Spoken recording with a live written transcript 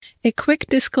A quick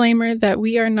disclaimer that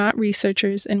we are not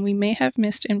researchers and we may have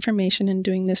missed information in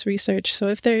doing this research, so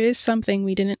if there is something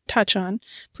we didn't touch on,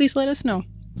 please let us know.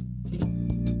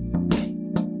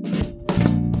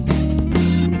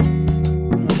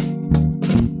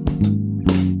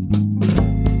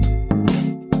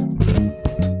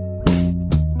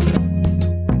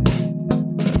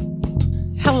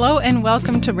 Hello and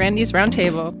welcome to Randy's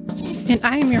Roundtable. And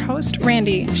I am your host,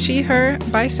 Randy, she, her,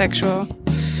 bisexual.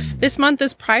 This month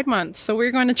is Pride Month, so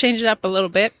we're going to change it up a little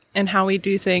bit in how we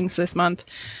do things this month.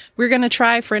 We're going to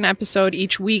try for an episode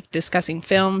each week discussing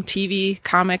film, TV,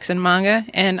 comics, and manga,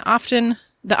 and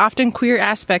the often queer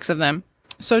aspects of them.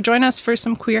 So join us for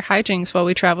some queer hijinks while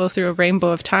we travel through a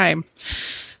rainbow of time.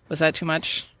 Was that too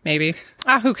much? Maybe.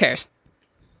 Who cares?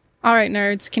 All right,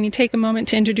 nerds, can you take a moment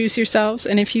to introduce yourselves?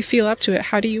 And if you feel up to it,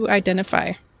 how do you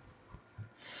identify?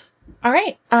 All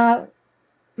right.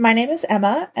 My name is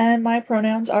Emma, and my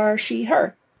pronouns are she,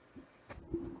 her.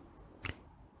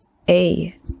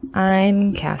 Hey,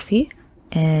 I'm Cassie,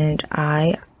 and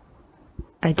I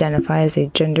identify as a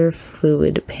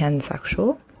gender-fluid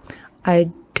pansexual. I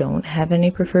don't have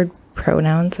any preferred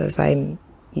pronouns, as I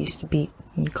used to be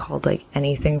called,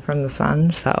 anything from the sun,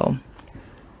 so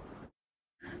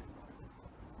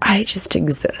I just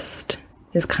exist,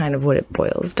 is kind of what it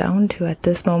boils down to at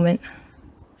this moment.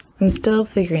 I'm still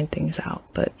figuring things out,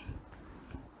 but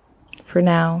for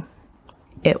now,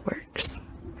 it works.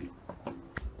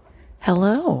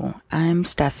 Hello, I'm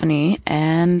Stephanie,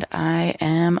 and I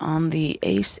am on the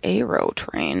Ace Aero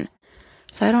train,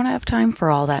 so I don't have time for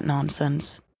all that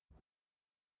nonsense.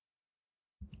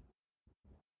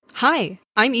 Hi,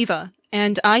 I'm Eva,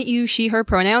 and I use she, her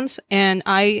pronouns, and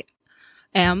I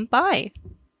am bi.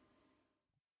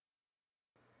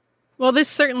 Well, this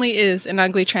certainly is an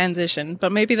ugly transition,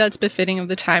 but maybe that's befitting of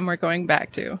the time we're going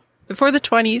back to. Before the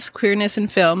 20s, queerness in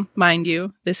film, mind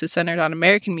you, this is centered on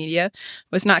American media,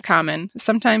 was not common.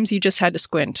 Sometimes you just had to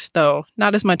squint, though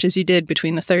not as much as you did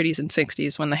between the 30s and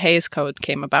 60s when the Hays Code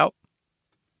came about.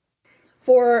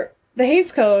 For the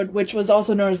Hays Code, which was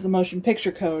also known as the Motion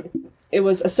Picture Code, it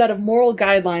was a set of moral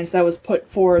guidelines that was put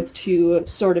forth to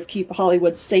sort of keep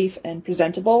Hollywood safe and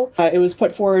presentable. It was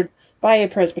put forward by a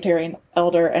Presbyterian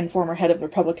elder and former head of the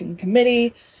Republican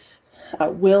Committee,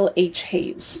 Will H.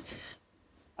 Hays.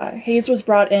 Hays was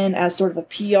brought in as sort of a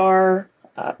PR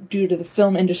due to the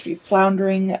film industry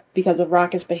floundering because of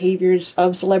raucous behaviors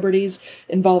of celebrities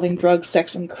involving drugs,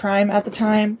 sex, and crime at the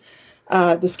time.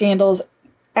 The scandals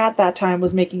at that time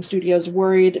was making studios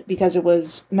worried because it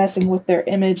was messing with their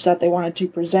image that they wanted to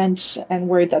present, and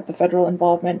worried that the federal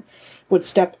involvement would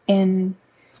step in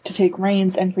to take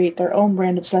reins and create their own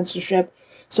brand of censorship.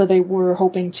 So they were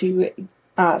hoping to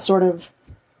sort of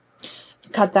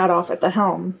cut that off at the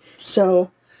helm.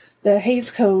 So the Hays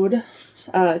Code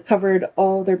covered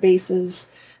all their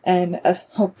bases and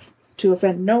hoped to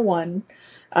offend no one.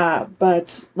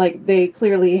 But they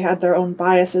clearly had their own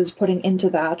biases putting into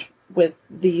that with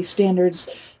the standards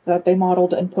that they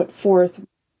modeled and put forth.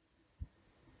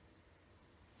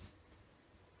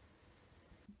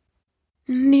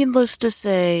 Needless to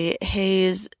say,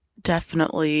 Hays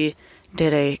definitely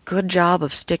did a good job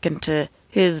of sticking to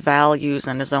his values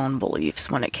and his own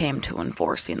beliefs when it came to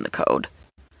enforcing the code.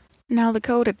 Now, the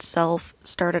code itself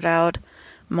started out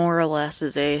more or less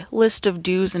as a list of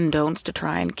do's and don'ts to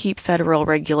try and keep federal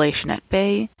regulation at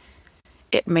bay.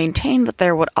 It maintained that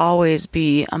there would always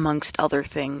be, amongst other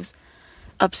things,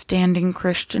 upstanding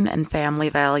Christian and family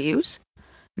values,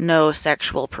 no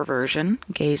sexual perversion,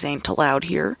 gays ain't allowed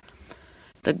here,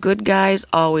 the good guys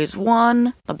always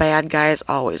won, the bad guys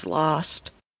always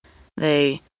lost.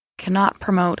 They cannot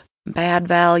promote bad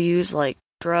values like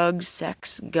drugs,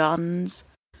 sex, guns.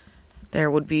 There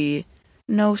would be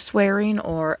no swearing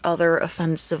or other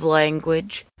offensive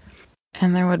language.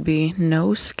 And there would be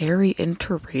no scary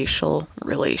interracial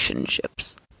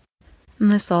relationships.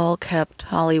 And this all kept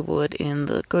Hollywood in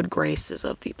the good graces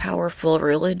of the powerful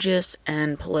religious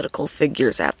and political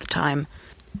figures at the time,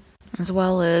 as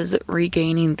well as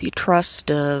regaining the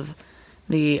trust of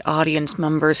the audience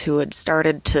members who had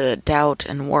started to doubt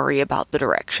and worry about the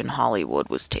direction Hollywood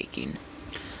was taking.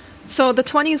 So the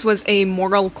 20s was a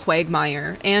moral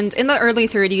quagmire, and in the early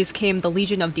 30s came the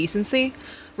Legion of Decency.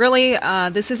 Really,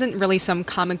 this isn't really some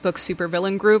comic book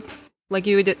supervillain group like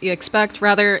you would expect.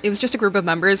 Rather, it was just a group of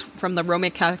members from the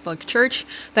Roman Catholic Church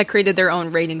that created their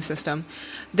own rating system.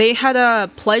 They had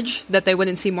a pledge that they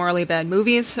wouldn't see morally bad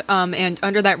movies, and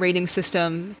under that rating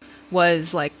system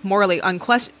was morally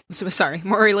unobjectable,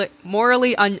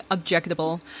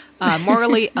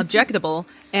 morally objectable,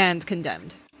 and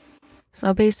condemned.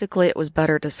 So basically it was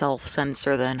better to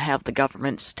self-censor than have the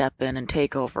government step in and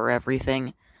take over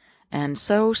everything. and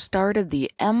so started the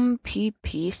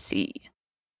MPPC.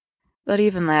 But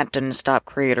even that didn't stop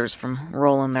creators from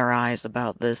rolling their eyes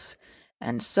about this,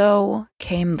 and so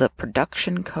came the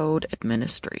Production Code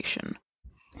Administration.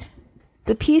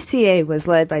 The PCA was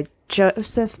led by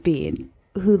Joseph Bede,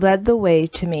 who led the way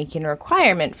to making a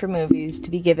requirement for movies to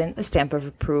be given a stamp of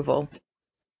approval.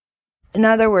 In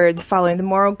other words, following the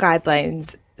moral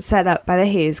guidelines set up by the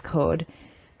Hays Code,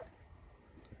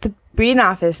 the Breen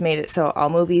office made it so all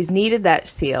movies needed that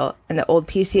seal, and the old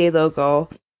PCA logo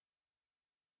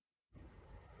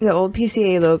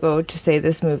to say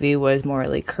this movie was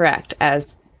morally correct,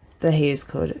 as the Hays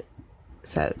Code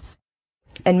says,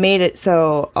 and made it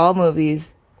so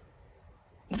the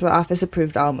office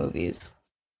approved all movies.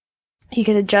 He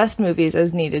could adjust movies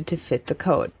as needed to fit the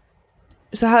code.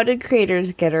 So how did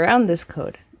creators get around this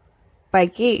code? By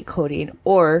gay coding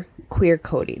or queer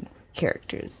coding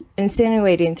characters,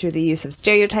 insinuating through the use of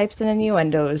stereotypes and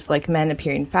innuendos like men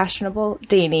appearing fashionable,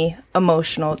 dainty,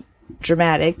 emotional,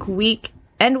 dramatic, weak,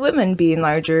 and women being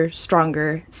larger,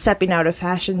 stronger, stepping out of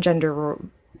fashion gender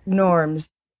norms,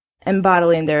 and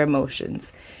bottling their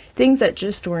emotions. Things that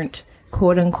just weren't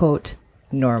quote-unquote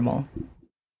normal.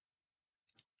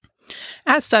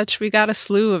 As such, we got a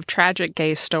slew of tragic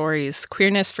gay stories,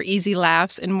 queerness for easy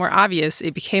laughs, and more obvious,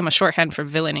 it became a shorthand for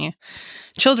villainy.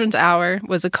 Children's Hour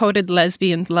was a coded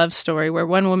lesbian love story where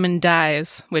one woman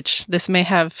dies, which this may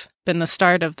have been the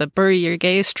start of the bury your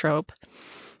gays trope,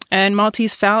 and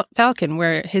Maltese Falcon,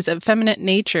 where his effeminate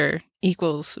nature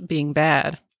equals being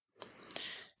bad.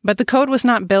 But the code was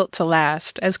not built to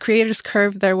last. As creators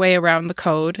curved their way around the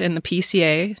code in the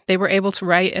PCA, they were able to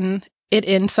write in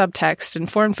subtext,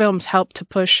 and foreign films helped to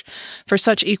push for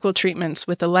such equal treatments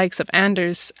with the likes of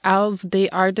Anders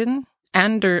Alsdearden,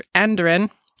 Anderen,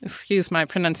 excuse my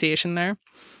pronunciation there,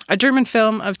 a German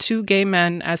film of two gay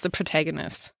men as the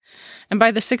protagonists. And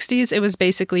by the 60s, it was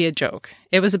basically a joke.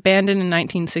 It was abandoned in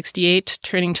 1968,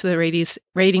 turning to the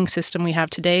rating system we have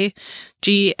today,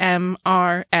 G, M,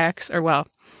 R, X, or well,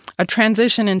 a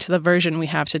transition into the version we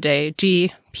have today,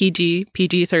 G, PG,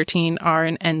 PG-13, R,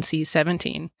 and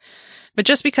NC-17. But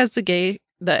just because the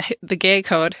gay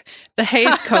code, the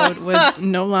Hays Code was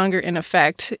no longer in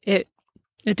effect, it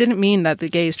didn't mean that the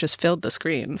gays just filled the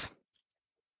screens.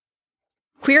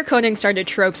 Queer coding started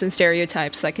tropes and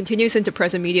stereotypes that continues into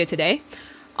present media today,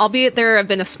 albeit there have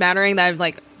been a smattering that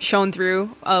I've shown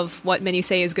through of what many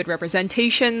say is good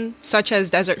representation, such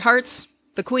as Desert Hearts,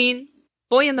 The Queen,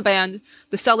 Boy in the Band,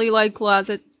 The Celluloid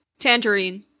Closet,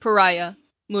 Tangerine, Pariah,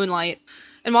 Moonlight.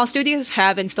 And while studios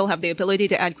have and still have the ability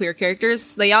to add queer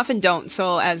characters, they often don't,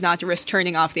 so as not to risk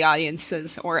turning off the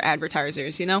audiences or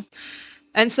advertisers, you know?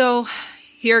 And so,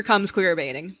 here comes queer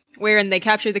baiting, wherein they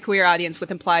capture the queer audience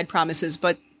with implied promises,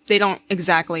 but they don't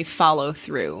exactly follow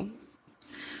through.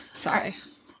 Sorry.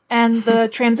 And the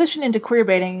transition into queer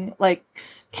baiting,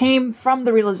 came from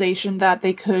the realization that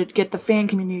they could get the fan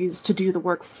communities to do the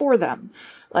work for them.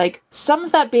 Some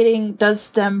of that baiting does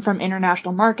stem from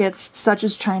international markets, such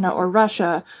as China or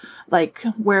Russia,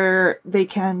 where they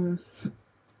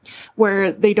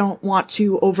don't want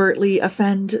to overtly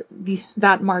offend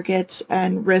that market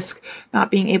and risk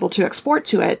not being able to export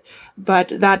to it, but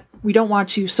that we don't want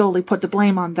to solely put the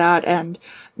blame on that and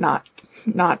not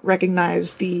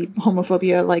recognize the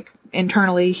homophobia,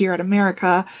 internally here at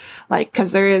America,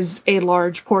 because there is a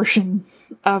large portion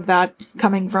of that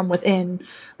coming from within,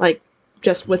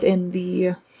 just within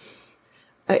the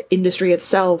industry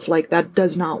itself, that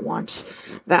does not want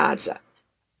that.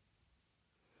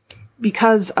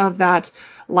 Because of that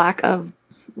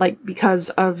because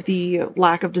of the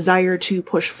lack of desire to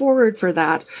push forward for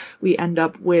that, we end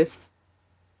up with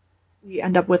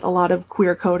a lot of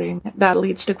queer coding that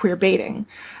leads to queer baiting.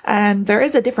 And there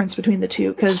is a difference between the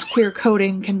two, because queer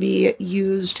coding can be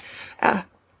used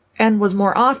and was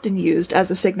more often used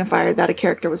as a signifier that a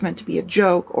character was meant to be a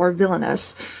joke or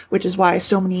villainous, which is why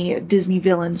so many Disney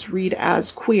villains read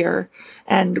as queer.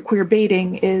 And queer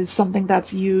baiting is something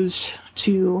that's used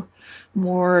to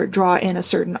more draw in a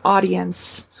certain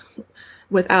audience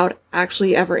without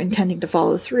actually ever intending to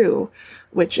follow through,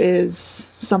 which is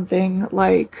something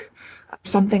like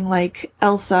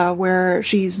Elsa, where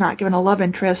she's not given a love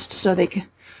interest, so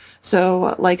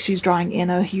she's drawing in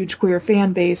a huge queer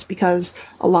fan base because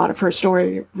a lot of her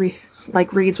story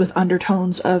reads with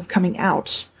undertones of coming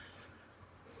out.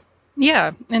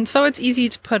 Yeah, and so it's easy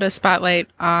to put a spotlight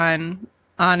on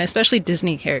especially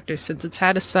Disney characters, since it's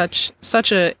had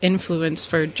such a influence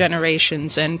for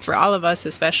generations, and for all of us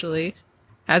especially,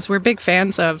 as we're big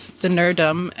fans of the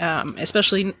nerddom,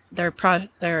 especially their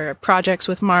projects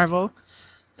with Marvel.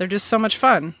 They're just so much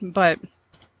fun, but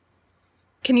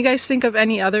Can you guys think of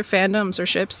any other fandoms or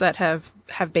ships that have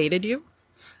baited you?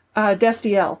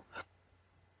 Destiel.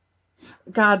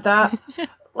 God, that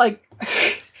like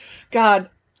God,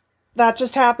 that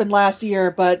just happened last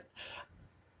year, but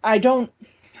I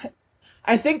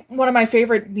think one of my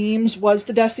favorite memes was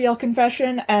the Destiel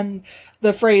confession and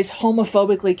the phrase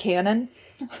homophobically canon.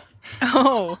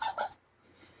 Oh.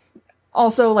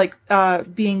 Also, like,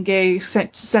 being gay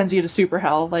sends you to super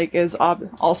hell, like, is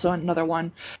also another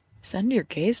one. Send your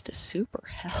gays to super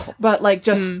hell. But, like,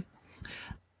 just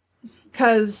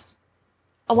because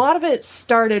a lot of it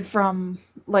started from,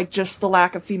 like, just the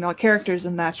lack of female characters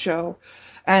in that show.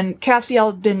 And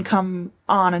Castiel didn't come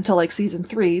on until, like, season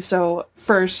 3, so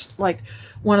first, like,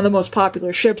 one of the most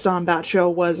popular ships on that show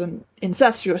was an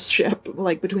incestuous ship,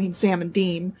 like, between Sam and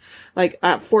Dean. Like,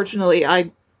 fortunately,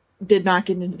 I did not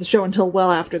get into the show until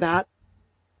well after that.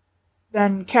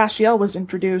 Then Castiel was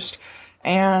introduced,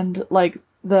 and, like,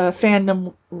 the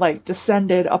fandom, like,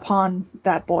 descended upon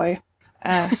that boy.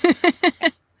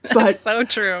 But so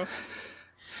true.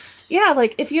 Yeah,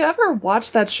 like, if you ever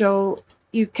watch that show,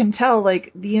 you can tell,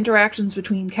 like, the interactions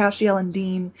between Castiel and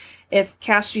Dean, if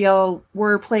Castiel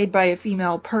were played by a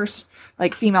female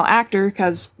female actor,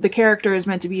 because the character is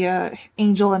meant to be a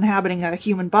angel inhabiting a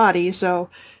human body, so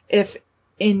if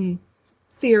in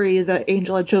theory the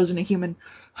angel had chosen a human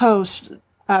host,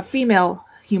 a female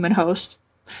human host,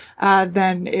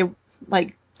 then it,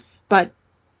 like, but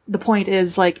the point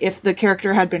is, like, if the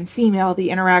character had been female, the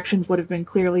interactions would have been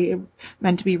clearly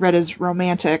meant to be read as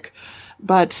romantic,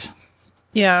 but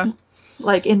yeah,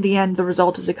 like, in the end, the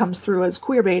result is it comes through as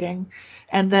queerbaiting.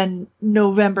 And then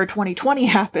November 2020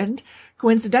 happened,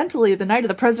 coincidentally, the night of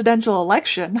the presidential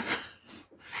election.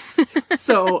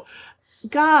 So,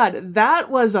 God, that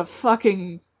was a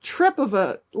fucking trip of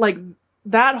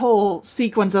that whole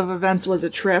sequence of events was a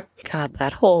trip. God,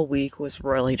 that whole week was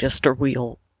really just a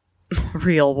real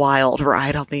wild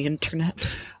ride on the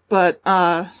internet. But,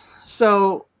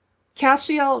 so,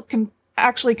 Castiel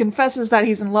actually confesses that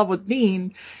he's in love with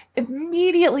Dean,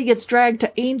 immediately gets dragged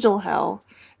to angel hell.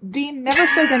 Dean never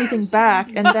says anything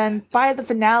back, and then by the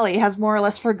finale has more or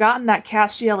less forgotten that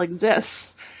Castiel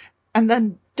exists, and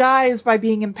then dies by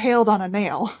being impaled on a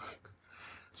nail.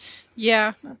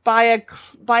 Yeah. By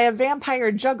a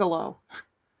vampire juggalo.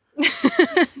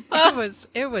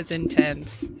 It was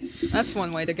intense. That's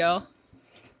one way to go.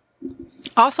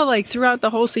 Also, like, throughout the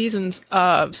whole seasons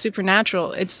of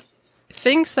Supernatural, it's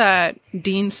things that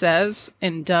Dean says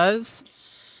and does,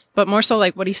 but more so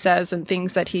like what he says and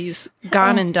things that he's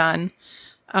gone and done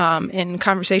in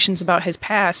conversations about his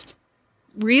past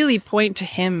really point to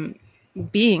him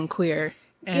being queer.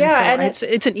 And yeah, so and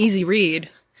it's an easy read.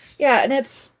 Yeah, and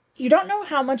you don't know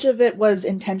how much of it was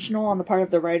intentional on the part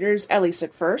of the writers, at least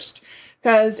at first,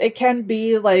 because it can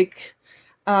be like,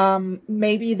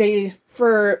 maybe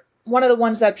for one of the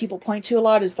ones that people point to a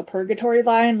lot is the Purgatory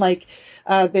line. Like,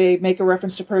 they make a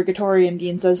reference to Purgatory and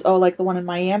Dean says, oh, like the one in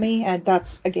Miami, and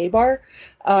that's a gay bar.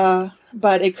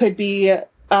 But it could be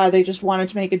they just wanted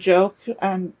to make a joke,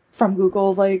 and from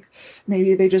Google, like,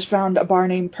 maybe they just found a bar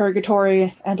named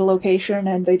Purgatory and a location,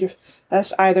 and they just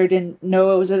either didn't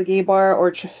know it was a gay bar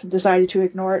or decided to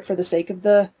ignore it for the sake of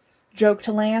the joke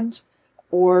to land.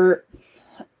 Or,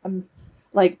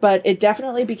 but it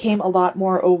definitely became a lot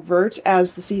more overt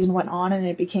as the season went on, and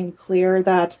it became clear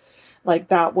that, like,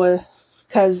 that was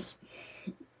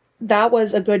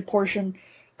a good portion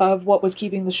of what was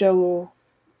keeping the show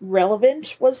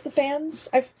relevant was the fans.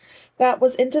 That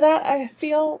was into that, I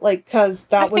feel, like, because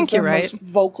that was the most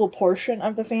vocal portion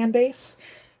of the fan base.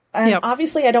 And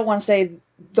obviously I don't want to say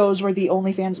those were the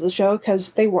only fans of the show,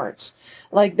 because they weren't.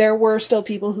 Like, there were still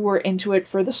people who were into it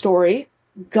for the story.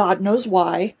 God knows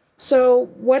why. So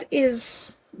what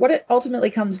it ultimately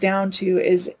comes down to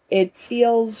is it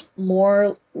feels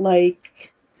more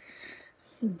like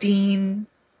Dean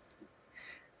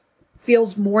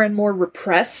feels more and more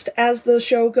repressed as the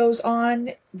show goes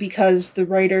on, because the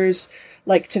writers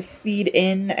like to feed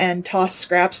in and toss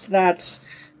scraps to that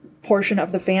portion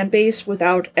of the fan base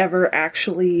without ever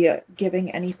actually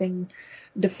giving anything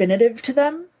definitive to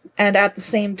them. And at the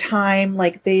same time,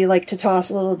 like, they like to toss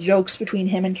little jokes between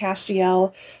him and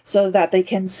Castiel so that they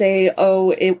can say,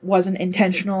 oh, it wasn't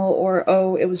intentional, or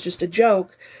oh, it was just a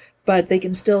joke. But they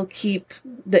can still keep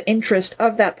the interest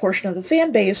of that portion of the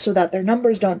fan base so that their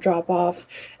numbers don't drop off,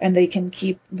 and they can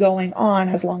keep going on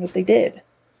as long as they did.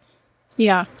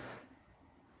 Yeah.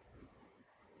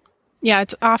 Yeah,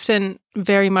 it's often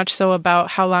very much so about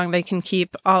how long they can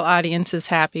keep all audiences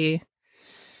happy,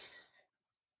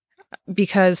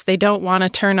 because they don't want to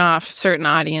turn off certain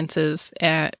audiences,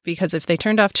 because if they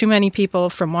turned off too many people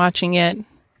from watching it,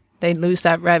 they'd lose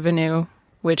that revenue.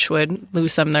 which would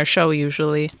lose them their show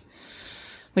usually,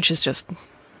 which is just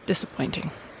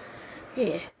disappointing.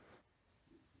 Yeah.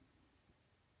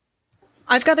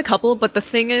 I've got a couple, but the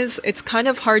thing is, it's kind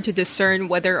of hard to discern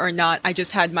whether or not I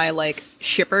just had my, like,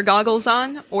 shipper goggles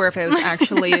on, or if it was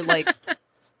actually, like,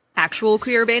 actual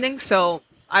queer baiting, so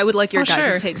I would like your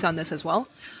guys' takes on this as well.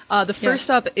 The first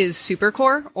up is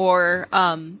Supercore, or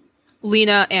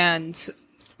Lena and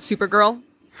Supergirl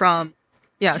from...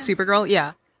 Yeah, Supergirl,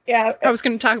 yeah. Yeah. I was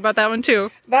going to talk about that one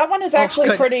too. That one is actually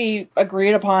good. pretty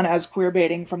agreed upon as queer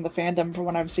baiting from the fandom from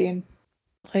what I've seen.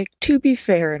 Like, to be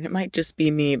fair, and it might just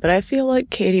be me, but I feel like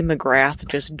Katie McGrath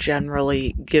just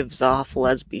generally gives off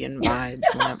lesbian vibes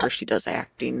whenever she does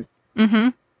acting. Mm-hmm.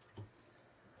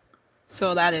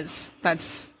 So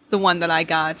that's the one that I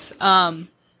got.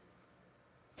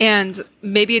 And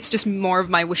maybe it's just more of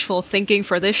my wishful thinking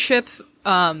for this ship,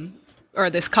 or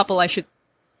this couple, I should...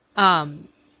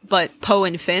 but Poe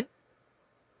and Finn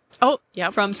Oh, yeah.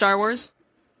 from Star Wars.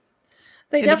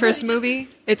 They In the first movie,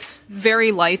 it's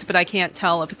very light, but I can't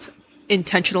tell if it's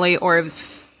intentionally or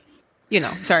if...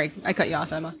 sorry, I cut you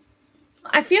off, Emma.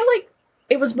 I feel like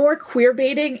it was more queer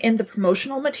baiting in the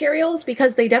promotional materials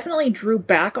because they definitely drew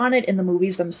back on it in the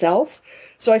movies themselves.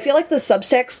 So I feel like the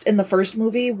subtext in the first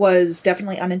movie was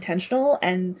definitely unintentional,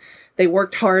 and they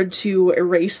worked hard to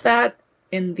erase that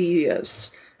in the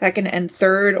second and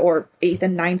third or eighth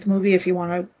and ninth movie, if you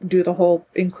want to do the whole,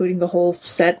 including the whole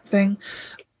set thing.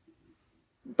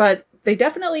 But they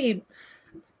definitely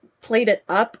played it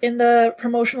up in the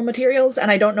promotional materials,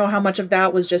 and I don't know how much of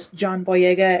that was just John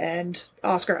Boyega and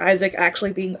Oscar Isaac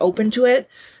actually being open to it,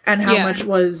 and how much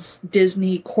was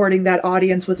Disney courting that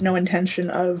audience with no intention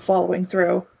of following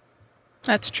through.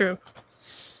 That's true.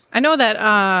 I know that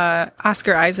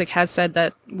Oscar Isaac has said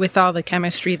that with all the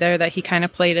chemistry there, that he kind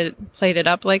of played it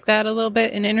up like that a little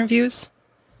bit in interviews.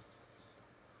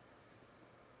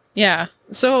 Yeah.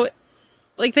 So,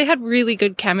 like, they had really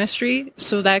good chemistry,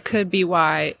 so that could be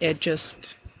why it just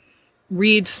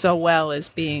reads so well as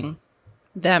being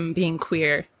them being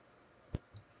queer.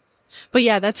 But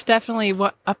yeah, that's definitely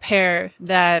what a pair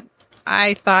that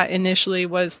I thought initially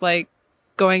was, like,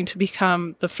 going to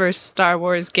become the first Star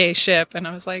Wars gay ship, and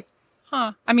I was like,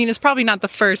 huh. I mean, it's probably not the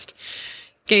first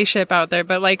gay ship out there,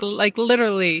 but like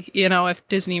literally, if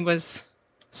Disney was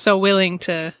so willing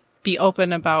to be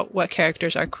open about what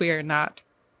characters are queer or not.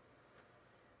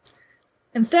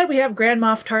 Instead, we have Grand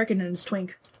Moff Tarkin and his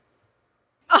twink.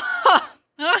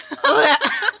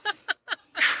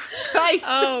 Christ!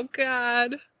 Oh,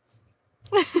 God.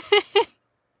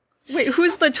 Wait,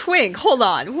 who's the twink? Hold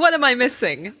on, what am I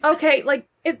missing? Okay, like,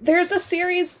 there's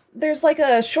like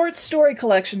a short story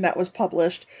collection that was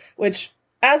published, which,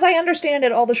 as I understand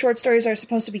it, all the short stories are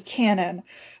supposed to be canon,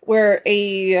 where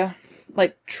a,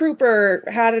 trooper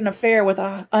had an affair with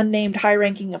a unnamed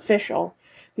high-ranking official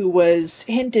who was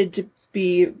hinted to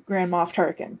be Grand Moff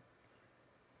Tarkin.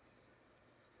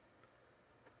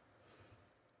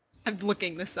 I'm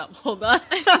looking this up, hold on.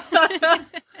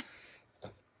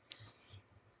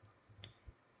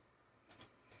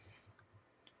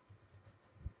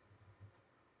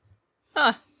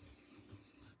 Huh.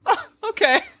 Oh,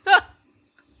 okay.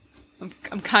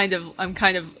 I'm kind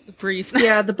of brief.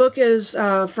 Yeah, the book is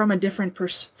from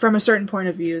a certain point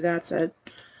of view. That's it.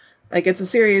 Like, it's a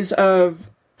series of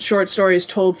short stories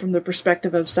told from the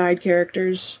perspective of side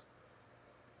characters.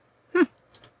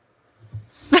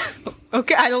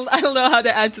 Okay, I don't know how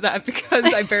to add to that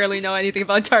because I barely know anything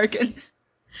about Tarkin.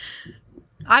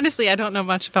 Honestly, I don't know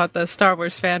much about the Star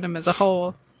Wars fandom as a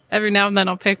whole. Every now and then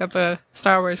I'll pick up a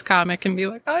Star Wars comic and be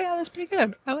like, oh yeah, that's pretty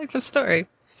good. I like this story.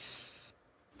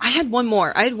 I had one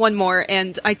more,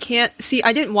 and I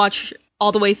didn't watch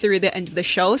all the way through the end of the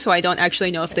show, so I don't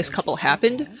actually know if this couple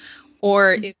happened,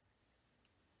 or it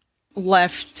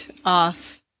left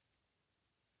off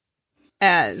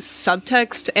as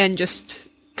subtext and just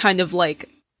kind of like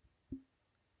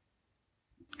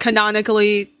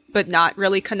canonically, but not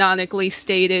really canonically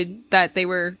stated that they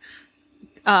were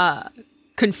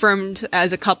confirmed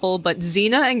as a couple, but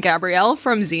Xena and Gabrielle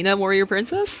from Xena Warrior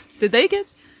Princess, did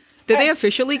they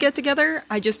officially get together?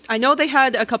 I know they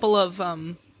had a couple of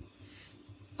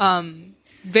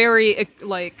very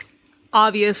like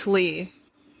obviously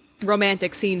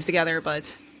romantic scenes together,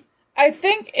 but I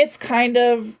think it's kind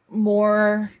of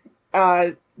more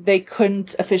they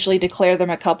couldn't officially declare them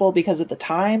a couple because at the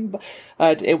time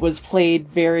it was played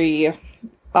very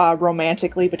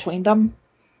romantically between them.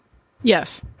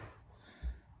 Yes.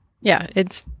 Yeah,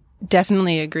 it's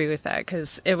definitely agree with that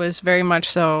because it was very much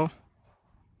so.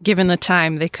 Given the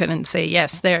time, they couldn't say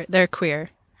yes, they're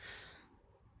queer.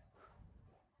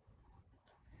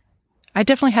 I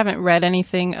definitely haven't read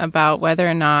anything about whether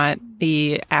or not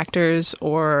the actors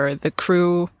or the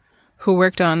crew who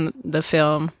worked on the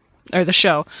film or the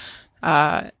show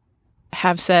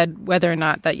have said whether or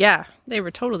not that, yeah, they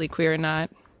were totally queer or not,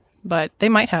 but they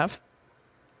might have.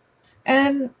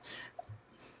 And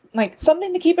like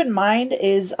something to keep in mind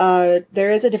is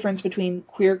there is a difference between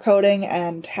queer coding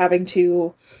and having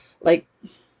to like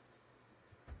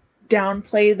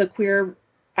downplay the queer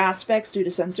aspects due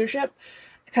to censorship,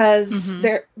 because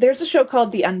there's a show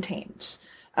called The Untamed.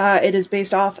 It is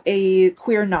based off a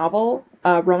queer novel,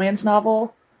 romance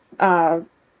novel.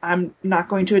 I'm not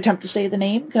going to attempt to say the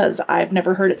name because I've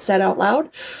never heard it said out loud,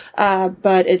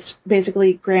 but it's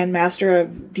basically Grandmaster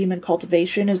of Demon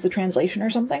Cultivation is the translation or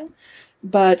something.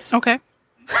 But Okay.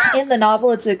 in the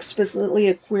novel, it's explicitly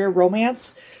a queer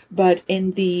romance, but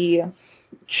in the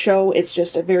show, it's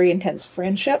just a very intense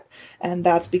friendship, and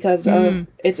that's because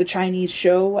it's a Chinese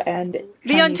show and The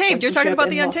Chinese Untamed. You're talking censorship about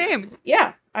The and Untamed.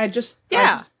 Yeah,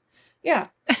 yeah.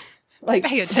 Like,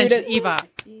 Pay attention, Eva.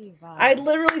 I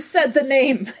literally said the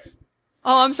name.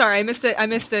 Oh, I'm sorry. I missed it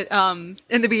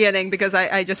in the beginning because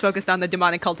I just focused on the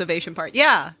demonic cultivation part.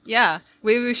 Yeah.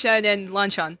 Wei Wuxian and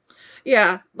Lanshan.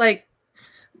 Yeah, like,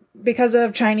 because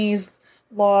of Chinese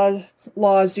laws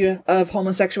of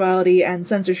homosexuality and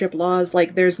censorship laws,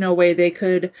 like, there's no way they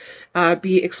could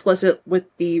be explicit with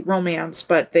the romance,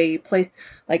 but they play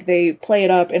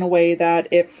it up in a way that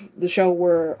if the show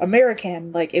were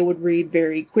American, like, it would read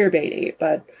very queerbaity,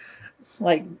 but,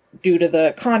 like, due to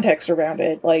the context around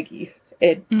it, like,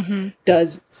 it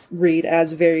does read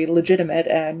as very legitimate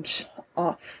and,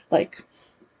 like,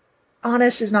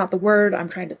 honest is not the word I'm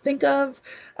trying to think of.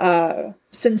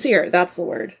 Sincere, that's the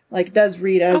word. Like, does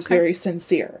read as very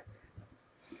sincere.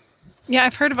 Yeah,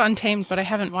 I've heard of Untamed, but I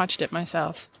haven't watched it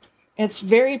myself. It's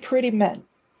very pretty men.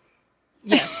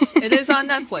 Yes, it is on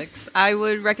Netflix. I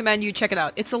would recommend you check it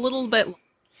out. It's a little bit...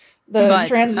 The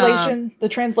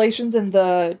translations and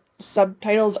the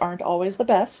subtitles aren't always the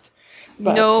best.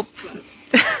 But Nope.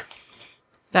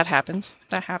 That happens.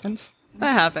 That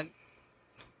happened.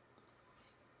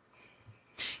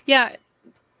 Yeah,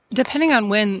 depending on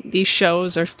when these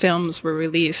shows or films were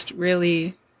released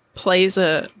really plays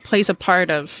a part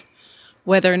of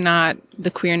whether or not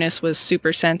the queerness was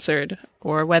super censored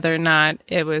or whether or not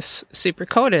it was super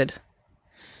coded.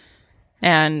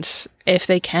 And if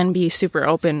they can be super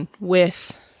open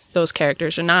with those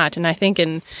characters or not. And I think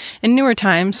in newer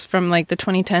times, from like the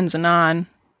 2010s and on,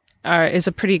 is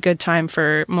a pretty good time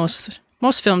for most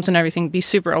films and everything to be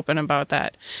super open about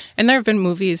that. And there have been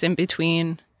movies in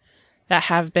between that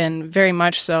have been very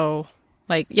much so,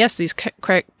 like, yes, these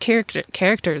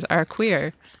characters are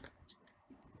queer.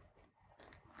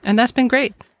 And that's been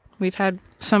great. We've had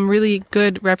some really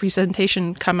good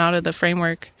representation come out of the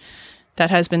framework that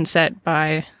has been set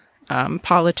by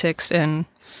politics and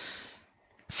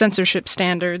censorship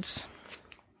standards.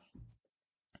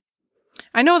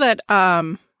 I know that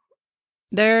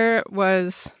there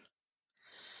was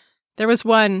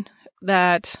one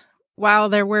that, while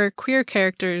there were queer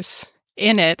characters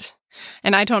in it,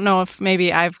 and I don't know if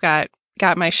maybe I've got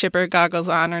my shipper goggles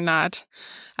on or not.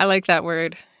 I like that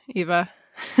word, Eva.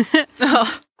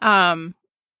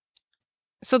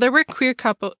 So there were queer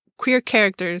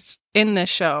characters in this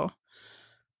show,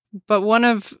 but one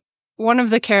of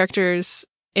the characters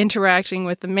interacting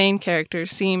with the main character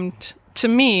seemed to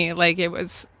me like it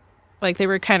was like they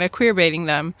were kind of queer baiting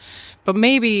them. But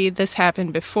maybe this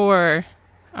happened before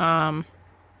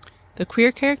the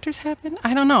queer characters happened.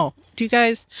 I don't know. Do you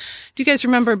guys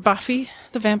remember Buffy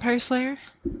the Vampire Slayer?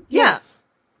 Yes.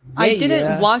 I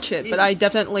didn't watch it, but I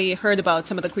definitely heard about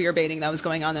some of the queer baiting that was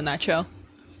going on in that show.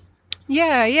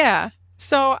 Yeah.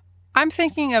 So I'm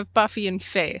thinking of Buffy and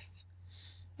Faith.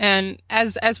 And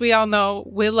as we all know,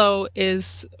 Willow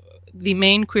is the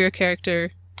main queer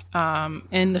character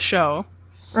in the show.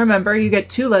 Remember, you get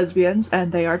two lesbians,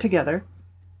 and they are together.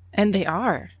 And they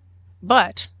are.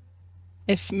 But,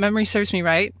 if memory serves me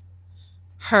right,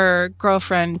 her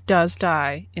girlfriend does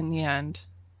die in the end.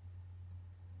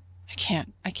 I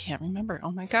can't remember.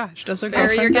 Oh my gosh. Does her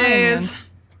Bury girlfriend your die in the gaze. end?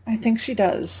 I think she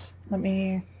does. Let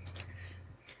me...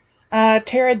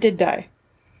 Tara did die.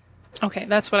 Okay,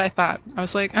 that's what I thought. I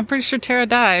was like, I'm pretty sure Tara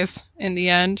dies in the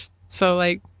end. So,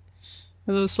 like,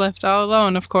 Willow's left all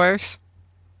alone, of course.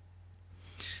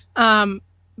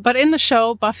 But in the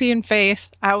show, Buffy and Faith,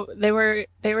 they were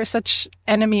such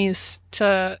enemies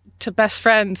to best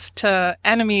friends to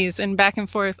enemies and back and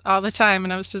forth all the time.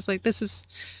 And I was just like, this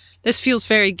feels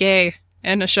very gay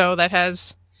in a show that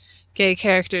has gay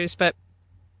characters, but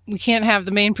we can't have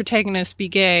the main protagonist be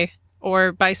gay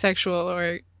or bisexual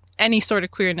or any sort of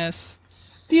queerness.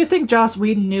 Do you think Joss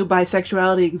Whedon knew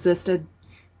bisexuality existed?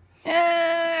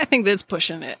 I think that's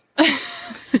pushing it.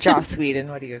 It's Joss Whedon.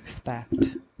 What do you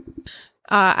expect?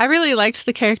 I really liked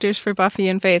the characters for Buffy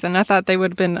and Faith, and I thought they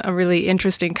would have been a really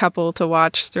interesting couple to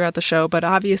watch throughout the show, but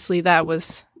obviously that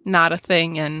was not a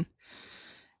thing, and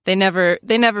they never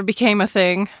became a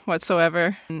thing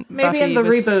whatsoever. And Maybe Buffy in the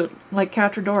was- reboot, like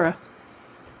Catradora.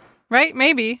 Right?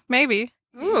 Maybe.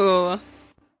 Ooh.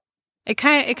 It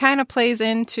kind of plays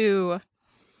into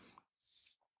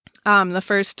the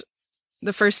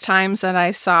first times that I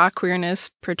saw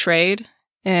queerness portrayed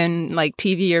in like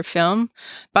TV or film.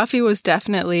 Buffy was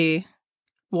definitely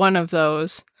one of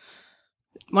those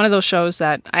shows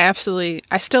that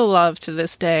I still love to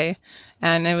this day,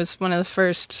 and it was one of the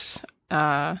first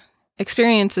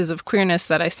experiences of queerness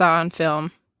that I saw on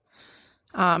film.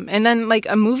 And then like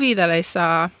a movie that I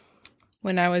saw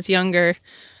when I was younger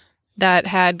that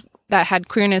had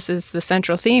queerness as the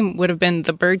central theme would have been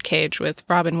The Birdcage with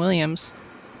Robin Williams.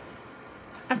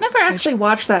 I've never actually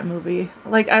watched that movie.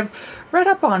 Like, I've read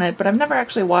up on it, but I've never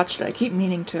actually watched it. I keep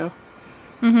meaning to.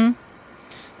 Mm-hmm.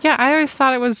 Yeah, I always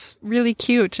thought it was really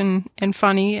cute and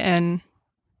funny and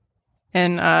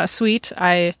sweet.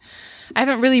 I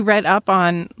haven't really read up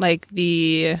on like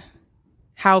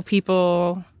how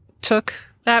people took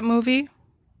that movie,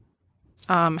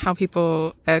 how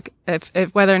people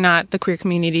if whether or not the queer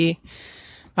community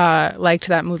liked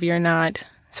that movie or not.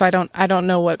 So I don't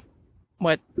know what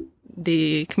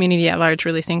the community at large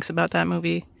really thinks about that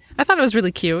movie. I thought it was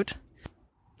really cute.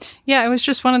 Yeah, it was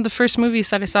just one of the first movies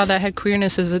that I saw that had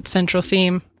queerness as its central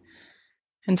theme.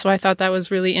 And so I thought that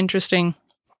was really interesting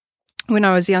when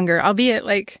I was younger. Albeit,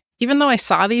 like, even though I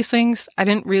saw these things, I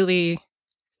didn't really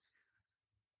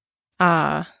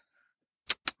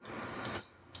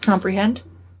Comprehend?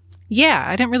 Yeah,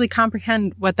 I didn't really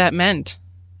comprehend what that meant.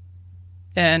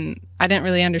 And I didn't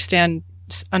really understand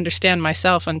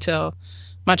myself until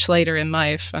much later in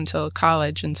life, until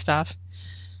college and stuff.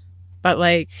 But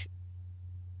like,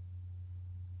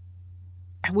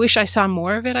 I wish I saw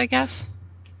more of it, I guess.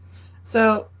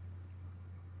 So,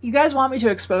 you guys want me to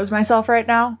expose myself right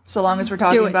now? So long as we're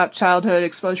talking about childhood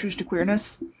exposures to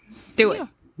queerness? Do it.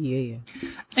 Yeah.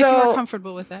 So, if you're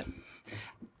comfortable with it.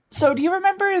 So, do you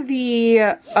remember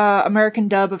the American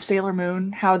dub of Sailor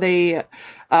Moon? How they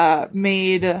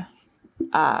made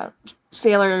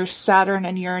Sailor Saturn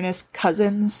and Uranus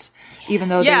cousins, even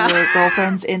though they were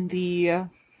girlfriends in the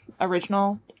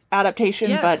original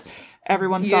adaptation, but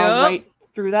everyone saw right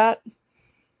through that?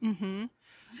 Mm-hmm.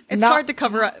 It's hard to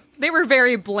cover up. They were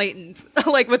very blatant,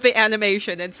 like with the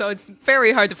animation, and so it's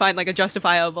very hard to find like a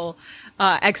justifiable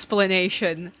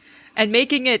explanation. And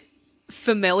making it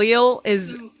familial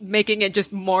is making it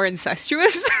just more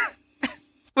incestuous,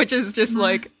 which is just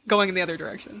like going in the other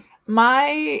direction.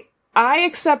 I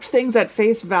accept things at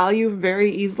face value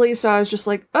very easily, so I was just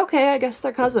like, okay, I guess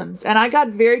they're cousins. And I got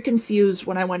very confused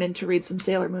when I went in to read some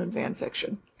Sailor Moon fan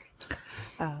fiction.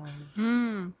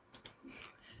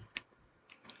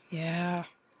 Yeah,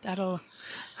 that'll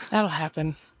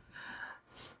happen.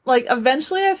 Like,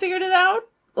 eventually I figured it out,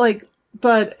 like,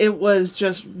 but it was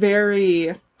just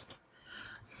very...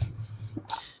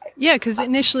 Yeah, because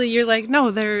initially you're like,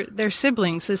 no, they're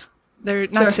siblings. They're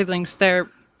not siblings, they're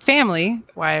family.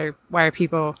 Why are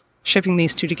people shipping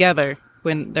these two together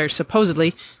when they're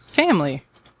supposedly family?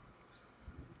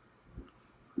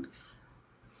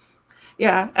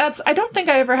 Yeah, I don't think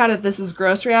I ever had a "this is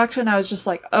gross" reaction. I was just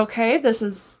like, okay, this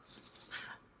is...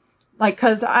 Like,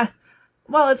 it's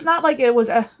not like it was...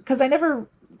 Because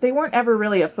they weren't ever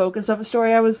really a focus of a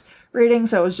story I was reading,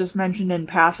 so it was just mentioned in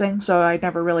passing, so I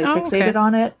never really fixated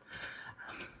on it.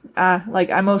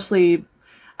 I mostly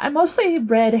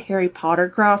read Harry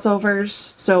Potter crossovers,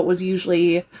 so it was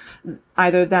usually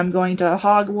either them going to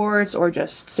Hogwarts or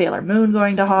just Sailor Moon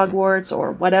going to Hogwarts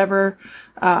or whatever.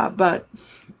 But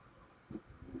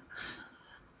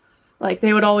like,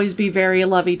 they would always be very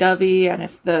lovey-dovey, and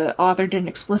if the author didn't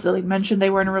explicitly mention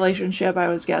they were in a relationship, I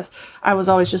was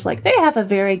always just like, they have a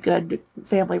very good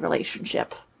family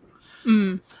relationship.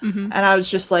 Mm-hmm. And I was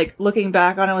just like, looking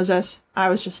back on it, I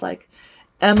was just like,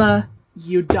 Emma,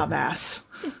 you dumbass.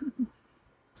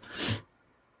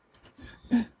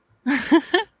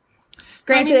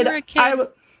 Granted,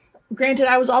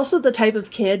 I was also the type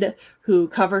of kid who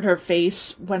covered her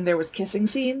face when there was kissing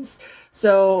scenes,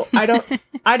 so I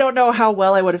don't know how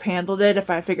well I would have handled it if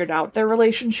I figured out their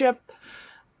relationship.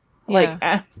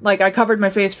 Yeah. Like I covered my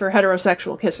face for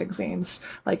heterosexual kissing scenes,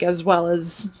 like, as well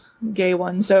as gay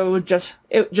ones, so it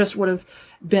just would have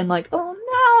been like, oh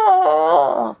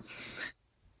no.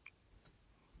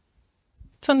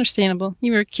 It's understandable.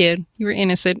 You were a kid. You were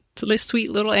innocent. Sweet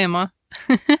little Emma.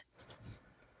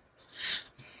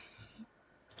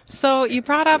 So you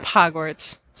brought up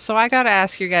Hogwarts. So I got to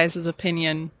ask your guys'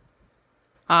 opinion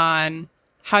on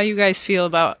how you guys feel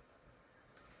about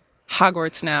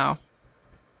Hogwarts now,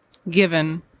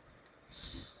 given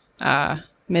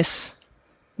Miss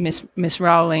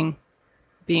Rowling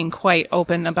being quite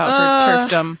open about her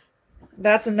turfdom.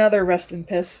 That's another rest in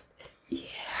piss.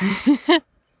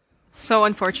 So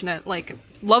unfortunate. Like,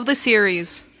 love the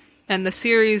series, and the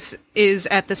series is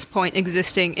at this point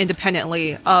existing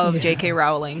independently of J.K.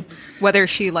 Rowling, whether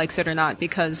she likes it or not,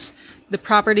 because the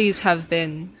properties have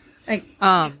been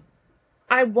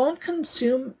I won't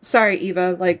consume. Sorry,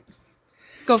 Eva. Like,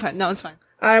 go ahead. No, it's fine.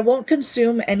 I won't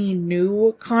consume any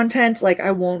new content. Like,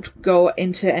 I won't go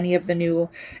into any of the new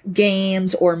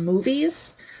games or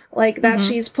movies like that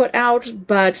she's put out,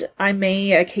 but I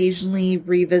may occasionally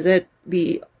revisit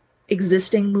the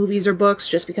existing movies or books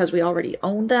just because we already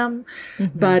own them.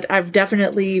 But I've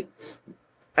definitely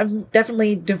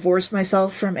divorced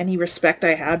myself from any respect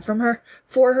I had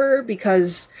for her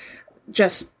because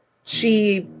just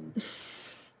she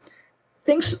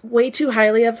thinks way too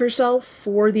highly of herself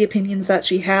for the opinions that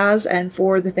she has and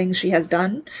for the things she has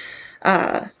done.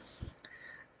 And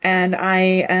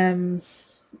I am,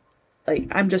 like,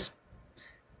 I'm just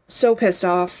so pissed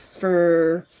off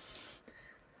for,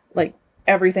 like,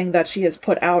 everything that she has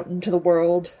put out into the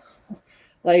world.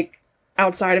 Like,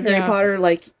 outside of Harry Potter,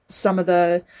 like, some of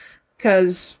the,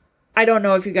 because I don't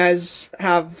know if you guys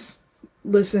have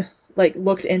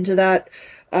looked into that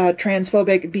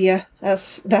transphobic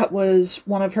BS that was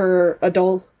one of her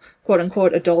adult,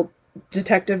 quote-unquote, adult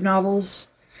detective novels.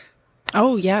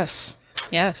 Oh, yes.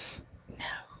 Yes.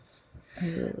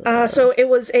 So it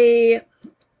was a,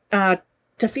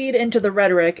 to feed into the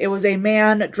rhetoric, it was a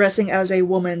man dressing as a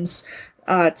woman's,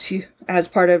 as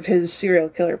part of his serial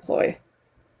killer ploy.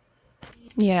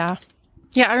 Yeah.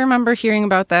 Yeah, I remember hearing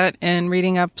about that and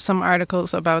reading up some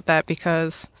articles about that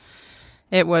because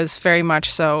it was very much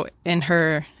so in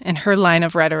her line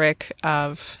of rhetoric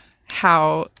of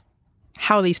how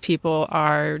these people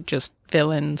are just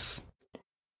villains.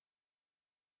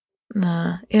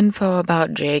 The info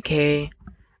about JK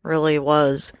really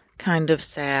was kind of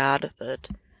sad, but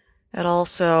it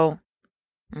also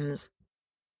is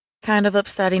kind of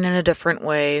upsetting in a different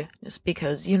way, just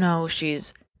because, you know,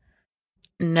 she's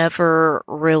never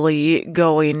really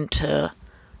going to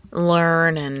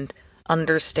learn and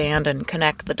understand and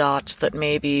connect the dots that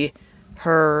maybe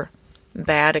her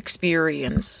bad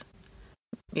experience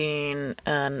being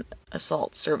an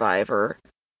assault survivor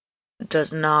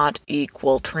does not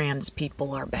equal trans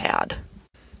people are bad.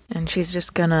 And she's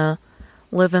just gonna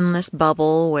live in this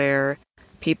bubble where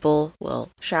people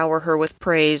will shower her with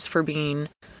praise for being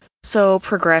so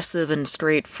progressive and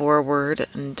straightforward,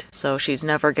 and so she's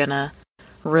never gonna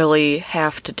really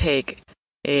have to take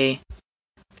a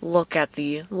look at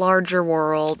the larger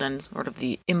world and sort of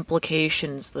the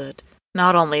implications that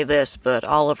not only this, but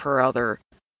all of her other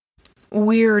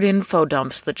weird info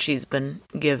dumps that she's been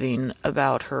giving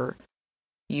about her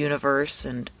universe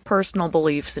and personal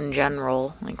beliefs in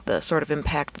general, like the sort of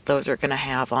impact that those are going to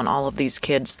have on all of these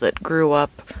kids that grew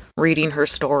up reading her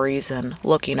stories and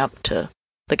looking up to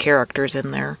the characters in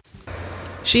there.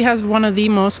 She has one of the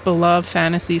most beloved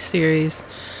fantasy series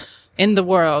in the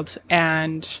world,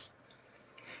 and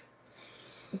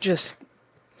just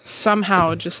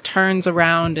somehow just turns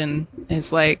around and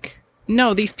is like,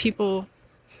 no, these people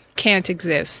can't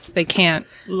exist. They can't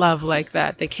love like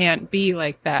that. They can't be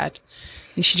like that.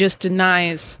 And she just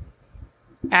denies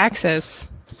access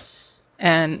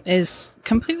and is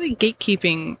completely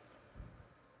gatekeeping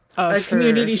of a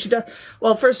community she does.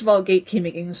 Well, first of all,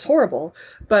 gatekeeping is horrible.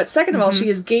 But second of all, she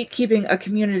is gatekeeping a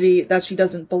community that she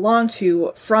doesn't belong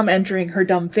to from entering her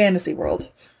dumb fantasy world.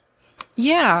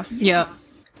 Yeah. Yeah.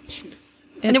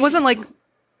 And it wasn't like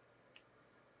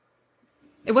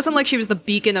she was the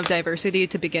beacon of diversity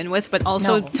to begin with, but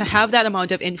also to have that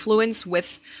amount of influence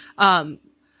with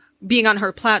being on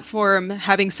her platform,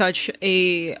 having such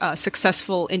a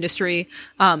successful industry,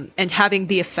 and having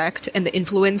the effect and the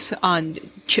influence on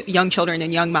young children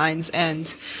and young minds,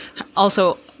 and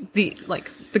also the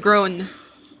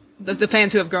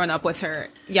fans who have grown up with her.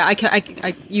 Yeah,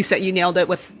 you said you nailed it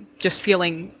with just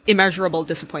feeling immeasurable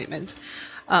disappointment,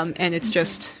 and it's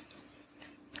just.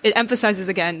 It emphasizes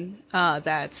again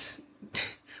that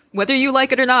whether you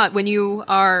like it or not, when you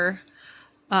are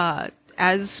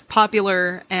as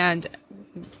popular and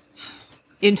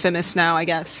infamous now, I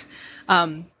guess,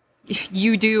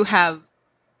 you do have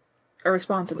a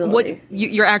responsibility.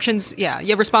 Your actions, you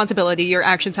have responsibility. Your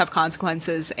actions have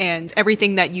consequences, and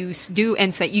everything that you do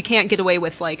and say, you can't get away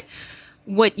with like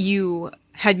what you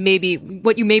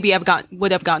what you maybe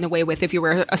would have gotten away with if you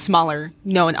were a smaller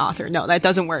known author. No, that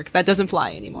doesn't work. That doesn't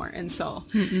fly anymore. And so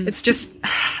it's just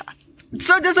I'm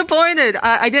so disappointed.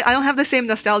 I don't have the same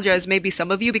nostalgia as maybe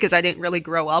some of you because I didn't really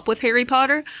grow up with Harry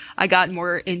Potter. I got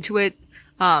more into it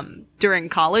during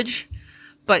college,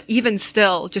 but even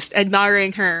still, just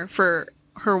admiring her for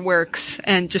her works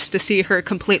and just to see her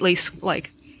completely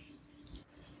like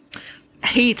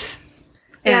hate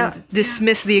and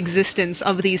dismiss the existence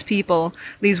of these people,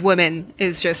 these women,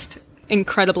 is just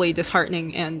incredibly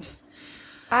disheartening. And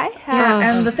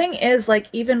and the thing is, like,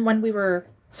 even when we were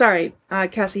sorry,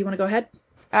 Cassie, you want to go ahead?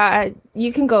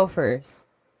 You can go first.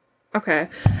 Okay.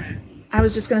 I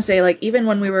was just going to say, like, even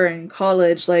when we were in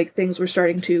college, like, things were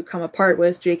starting to come apart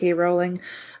with J.K. Rowling,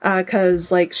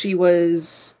 because, like, she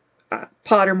was,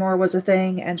 Pottermore was a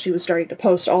thing, and she was starting to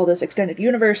post all this extended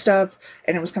universe stuff,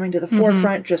 and it was coming to the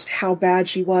forefront just how bad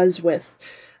she was with,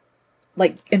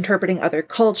 like, interpreting other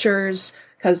cultures,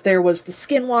 because there was the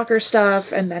Skinwalker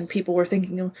stuff, and then people were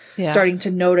thinking, starting to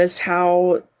notice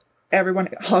how everyone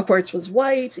at Hogwarts was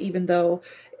white, even though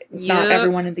not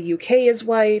everyone in the UK is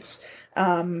white.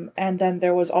 And then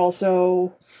there was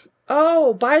also,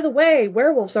 oh, by the way,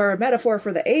 werewolves are a metaphor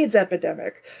for the AIDS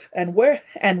epidemic. And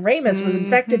Ramus was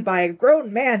infected by a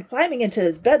grown man climbing into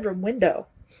his bedroom window.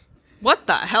 What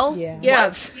the hell?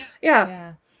 Yeah.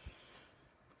 Yeah.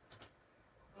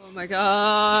 Oh my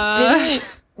god. Didn't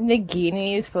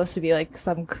Nagini supposed to be like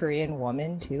some Korean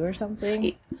woman too or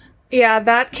something? Yeah,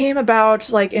 that came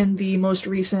about like in the most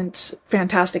recent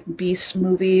Fantastic Beasts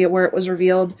movie where it was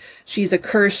revealed she's a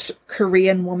cursed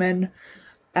Korean woman,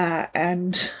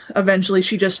 and eventually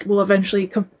she just will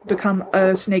become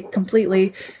a snake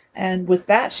completely, and with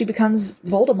that she becomes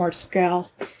Voldemort's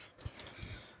gal.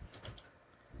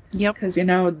 Yep. Because,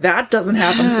 that doesn't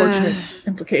have unfortunate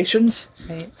implications.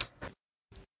 Right.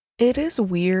 It is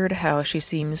weird how she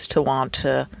seems to want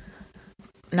to,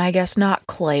 and I guess not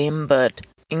claim, but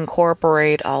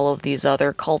incorporate all of these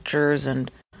other cultures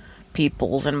and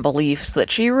peoples and beliefs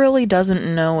that she really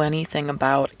doesn't know anything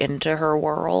about into her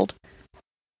world.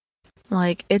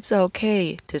 Like, it's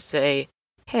okay to say,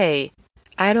 hey,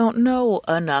 I don't know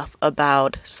enough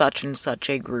about such and such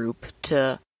a group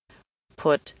to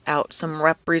put out some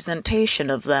representation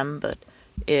of them, but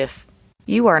if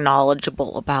you are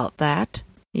knowledgeable about that,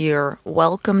 you're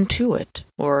welcome to it,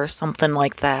 or something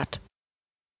like that.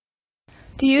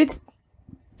 Do you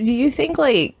think,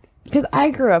 like, because I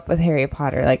grew up with Harry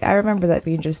Potter, like, I remember that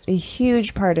being just a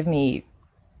huge part of me,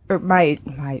 or my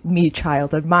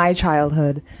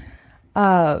childhood,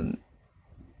 and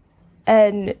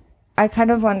I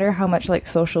kind of wonder how much, like,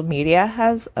 social media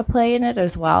has a play in it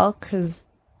as well, because,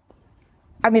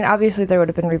 I mean, obviously there would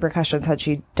have been repercussions had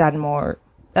she done more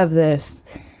of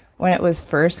this when it was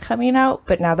first coming out,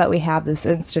 but now that we have this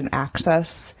instant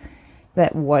access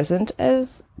that wasn't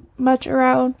as much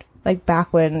around, like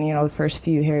back when, the first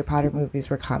few Harry Potter movies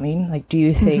were coming, like, do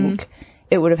you think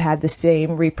it would have had the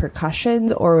same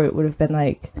repercussions, or it would have been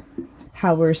like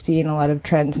how we're seeing a lot of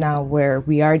trends now where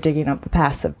we are digging up the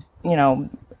past of,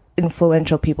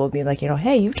 influential people being like,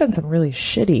 hey, you've done some really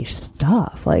shitty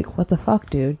stuff. Like, what the fuck,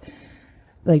 dude?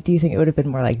 Like, do you think it would have been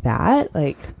more like that?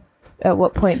 Like, at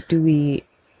what point do we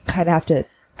kind of have to,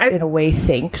 in a way,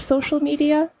 thank social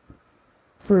media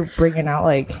for bringing out,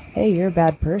 like, hey, you're a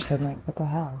bad person? Like, what the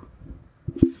hell?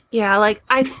 Yeah, like,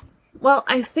 I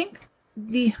think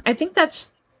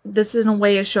that's, this in a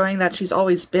way is showing that she's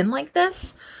always been like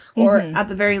this, or at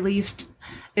the very least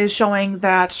is showing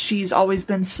that she's always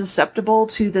been susceptible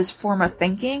to this form of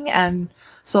thinking, and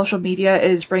social media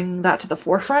is bringing that to the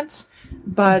forefront.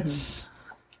 But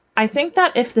I think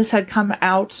that if this had come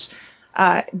out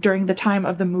during the time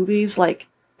of the movies, like,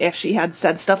 if she had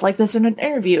said stuff like this in an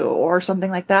interview or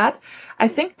something like that, I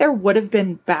think there would have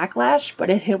been backlash, but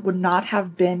it would not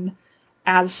have been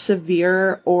as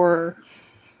severe or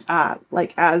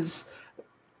like as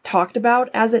talked about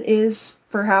as it is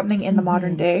for happening in the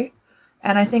modern day.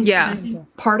 And I think a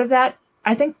part of that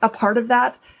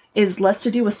is less to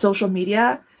do with social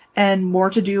media and more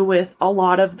to do with a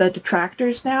lot of the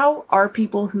detractors now are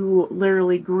people who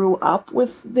literally grew up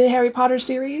with the Harry Potter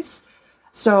series.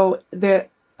 So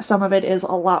some of it is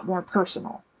a lot more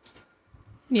personal.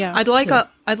 Yeah. I'd like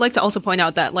to also point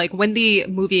out that, like, when the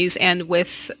movies and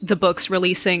with the books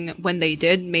releasing when they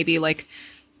did, maybe like,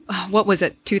 what was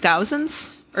it,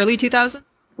 2000s? Early 2000s?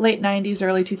 Late 90s,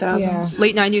 early 2000s. Yeah.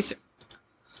 Late 90s.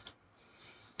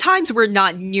 Times were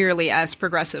not nearly as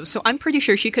progressive, so I'm pretty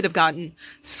sure she could have gotten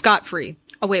scot-free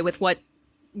away with what,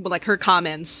 like, her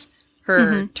comments,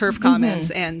 her turf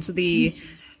comments, and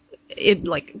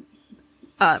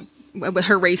with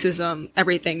her racism,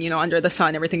 everything, under the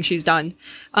sun, everything she's done.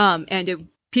 And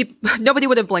nobody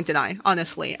would have blinked an eye,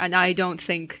 honestly. And I don't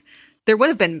think there would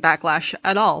have been backlash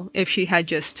at all if she had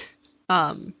just,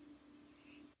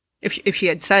 if she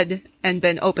had said and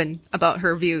been open about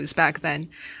her views back then.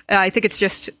 I think it's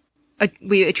just,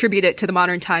 we attribute it to the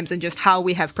modern times and just how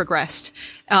we have progressed,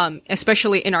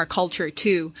 especially in our culture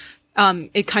too.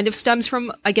 It kind of stems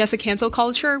from, I guess, a cancel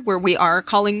culture where we are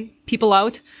calling people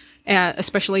out,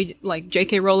 especially like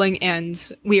J.K. Rowling,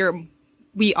 and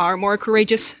we are more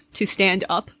courageous to stand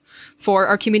up for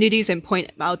our communities and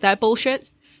point out that bullshit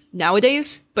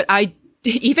nowadays. But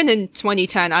even in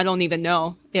 2010, I don't even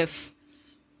know if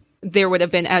there would have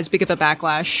been as big of a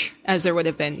backlash as there would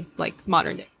have been like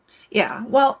modern day. Yeah,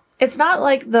 well, it's not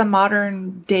like the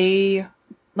modern day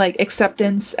like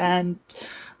acceptance and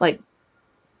like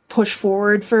push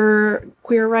forward for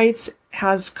queer rights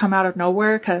has come out of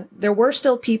nowhere, because there were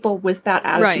still people with that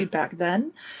attitude back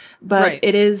then, but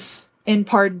it is in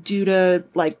part due to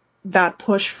like that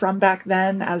push from back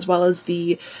then, as well as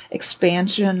the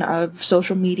expansion of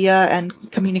social media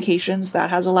and communications that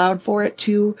has allowed for it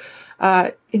to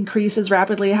increase as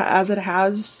rapidly as it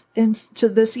has into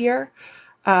this year.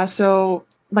 So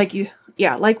like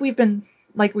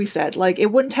we said, like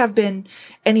it wouldn't have been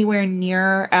anywhere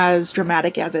near as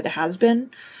dramatic as it has been.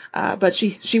 But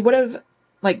she would have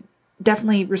like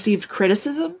definitely received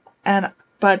criticism,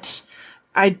 but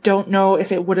I don't know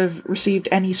if it would have received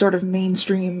any sort of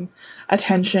mainstream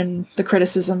attention, the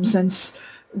criticism, since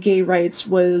gay rights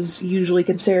was usually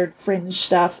considered fringe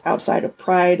stuff outside of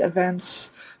Pride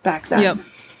events back then. Yep.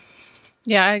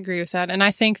 Yeah, I agree with that. And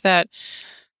I think that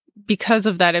because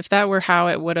of that, if that were how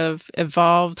it would have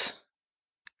evolved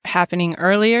happening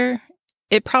earlier,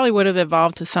 it probably would have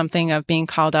evolved to something of being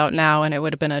called out now, and it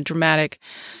would have been a dramatic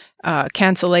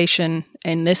cancellation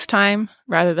in this time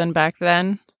rather than back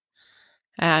then.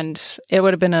 And it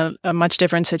would have been a much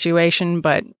different situation,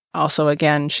 but also,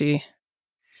 again, she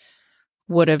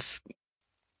would have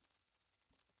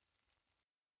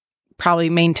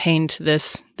probably maintained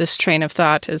this train of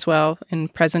thought as well in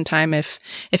present time if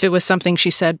it was something she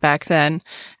said back then,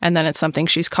 and then it's something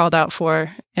she's called out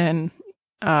for in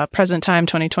present time,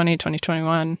 2020,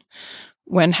 2021,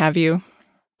 when have you.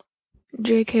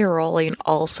 J.K. Rowling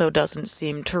also doesn't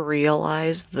seem to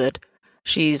realize that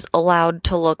she's allowed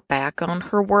to look back on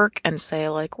her work and say,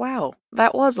 like, wow,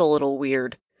 that was a little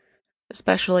weird.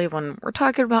 Especially when we're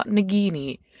talking about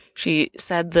Nagini. She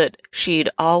said that she'd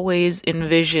always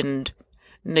envisioned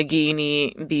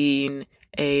Nagini being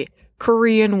a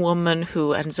Korean woman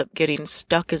who ends up getting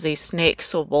stuck as a snake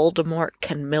so Voldemort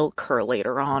can milk her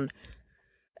later on.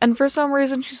 And for some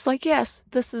reason she's like, yes,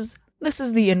 this is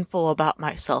the info about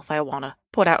myself I want to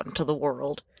put out into the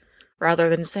world. Rather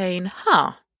than saying,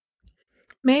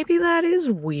 maybe that is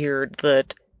weird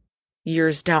that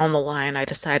years down the line I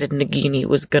decided Nagini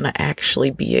was gonna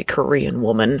actually be a Korean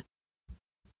woman.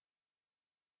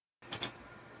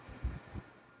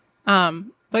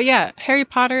 But yeah, Harry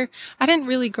Potter, I didn't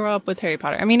really grow up with Harry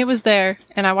Potter. I mean, it was there,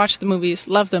 and I watched the movies,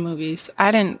 loved the movies.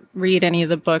 I didn't read any of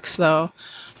the books, though,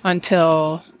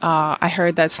 until I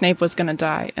heard that Snape was going to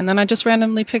die. And then I just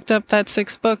randomly picked up that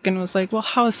 6th book and was like, well,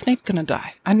 how is Snape going to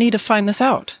die? I need to find this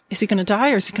out. Is he going to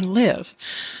die or is he going to live?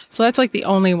 So that's like the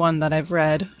only one that I've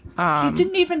read. He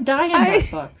didn't even die in that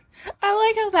book. I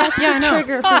like how that's the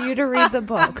trigger for you to read the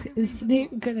book. Is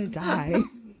Snape gonna die?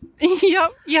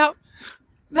 Yep.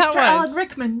 Mr. Alan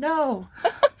Rickman, no.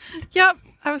 Yep.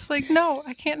 I was like, no,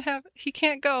 he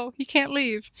can't go. He can't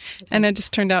leave. And it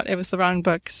just turned out it was the wrong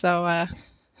book. So,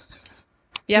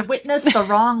 yeah. You witnessed the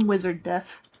wrong wizard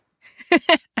death.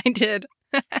 I did.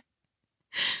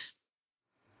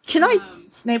 Can I?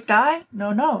 Snape die?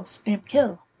 No. Snape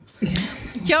kill.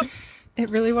 Yep. It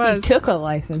really was. He took a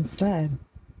life instead.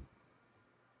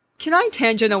 Can I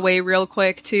tangent away real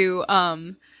quick to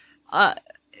some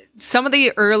of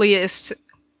the earliest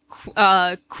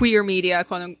queer media,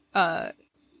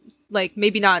 like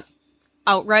maybe not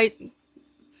outright,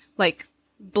 like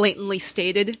blatantly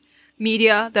stated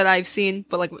media that I've seen,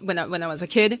 but like when I was a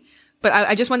kid. But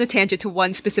I just want to tangent to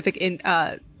one specific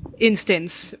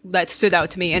instance that stood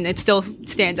out to me, and it still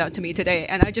stands out to me today.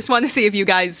 And I just want to see if you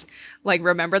guys like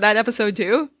remember that episode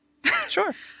too.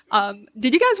 Sure.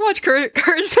 Did you guys watch Courage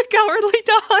the Cowardly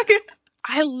Dog?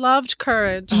 I loved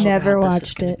Courage. Never God, watched this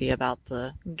is gonna it. be about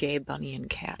the gay bunny and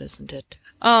cat, isn't it?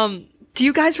 Do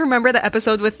you guys remember the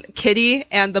episode with Kitty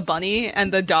and the bunny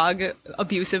and the dog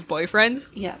abusive boyfriend?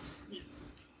 Yes.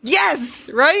 Yes,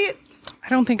 right? I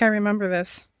don't think I remember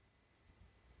this.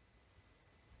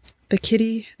 The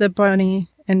kitty, the bunny,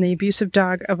 and the abusive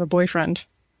dog of a boyfriend.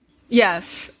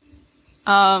 Yes.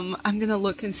 I'm gonna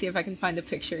look and see if I can find a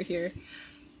picture here.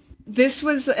 This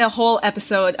was a whole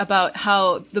episode about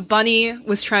how the bunny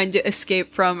was trying to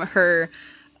escape from her,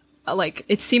 like,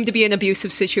 it seemed to be an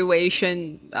abusive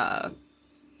situation,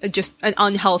 just an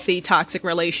unhealthy, toxic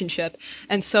relationship.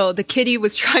 And so the kitty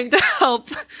was trying to help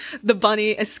the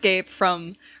bunny escape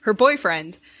from her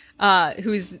boyfriend,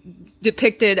 who's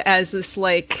depicted as this,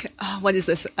 like, what is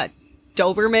this, a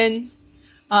Doberman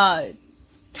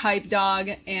type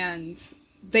dog, and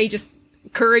they just,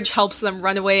 courage helps them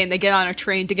run away, and they get on a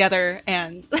train together,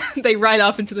 and they ride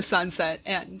off into the sunset,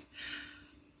 and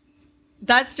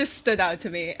that's just stood out to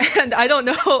me. And I don't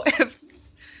know if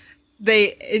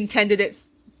they intended it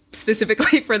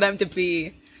specifically for them to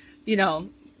be, you know,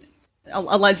 a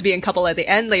lesbian couple at the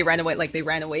end. They ran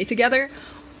away together,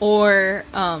 or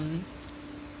I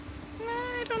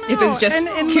don't know. if it's just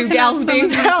two gals being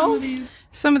gals.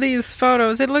 Some of these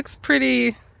photos, it looks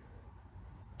pretty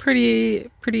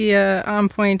on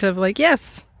point of like,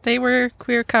 yes, they were a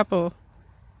queer couple.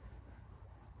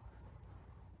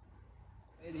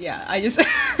 Yeah, I just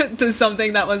did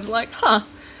something that was like,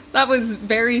 that was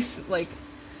very, like,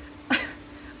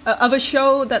 of a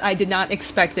show that I did not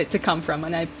expect it to come from,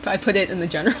 and I put it in the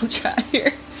general chat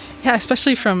here. Yeah,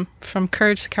 especially from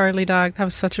Courage the Cowardly Dog. That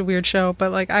was such a weird show,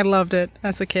 but like I loved it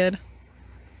as a kid.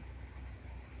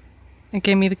 It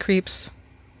gave me the creeps,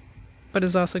 but it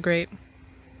was also great.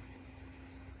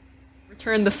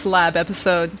 Return the Slab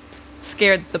episode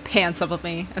scared the pants off of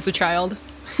me as a child.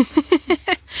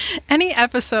 Any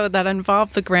episode that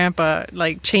involved the grandpa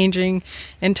like changing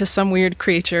into some weird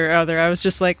creature or other, I was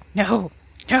just like, no.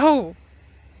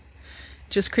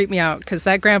 Just creeped me out, because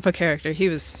that grandpa character, he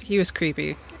was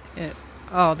creepy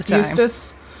all the time.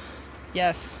 Eustace?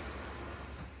 Yes.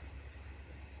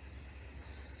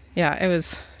 Yeah,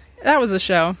 that was a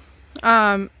show.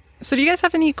 So do you guys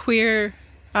have any queer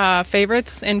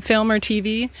favorites in film or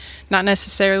TV? Not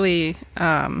necessarily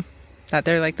that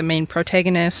they're like the main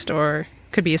protagonist, or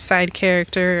could be a side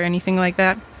character or anything like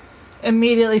that.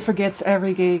 Immediately forgets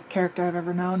every gay character I've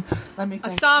ever known. Let me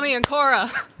think. Asami and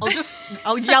Korra.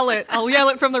 I'll yell it. I'll yell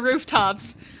it from the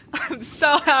rooftops. I'm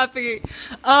so happy.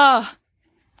 Yeah,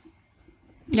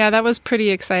 that was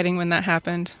pretty exciting when that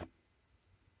happened.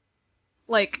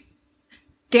 Like,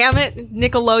 damn it,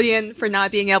 Nickelodeon, for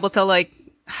not being able to, like,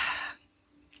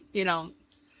 you know,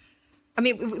 I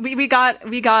mean, we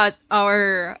got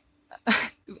our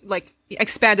like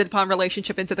expanded upon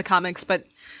relationship into the comics, but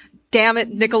damn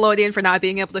it, Nickelodeon, for not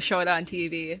being able to show it on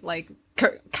TV. Like,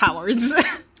 cowards.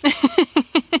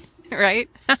 Right?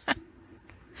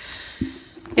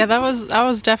 Yeah, that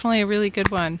was definitely a really good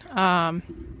one.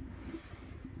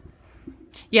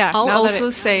 Yeah, I'll also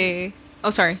say, oh,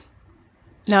 sorry.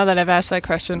 Now that I've asked that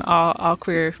question, all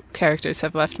queer characters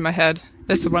have left my head.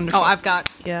 This is wonderful. Oh, I've got.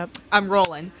 Yep. I'm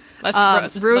rolling.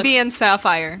 Let's Ruby and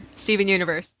Sapphire, Steven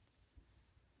Universe.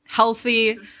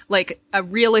 Healthy, like a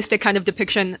realistic kind of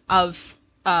depiction of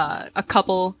a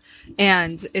couple,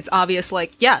 and it's obvious,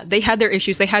 like, yeah, they had their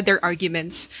issues, they had their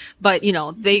arguments, but, you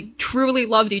know, they truly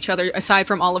loved each other aside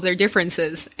from all of their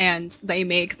differences, and they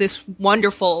make this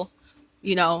wonderful,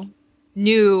 you know,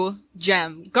 new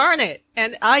gem, Garnet,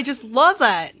 and I just love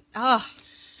that.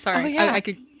 Sorry, Oh, yeah. I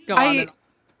could go on and on.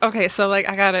 Okay, so like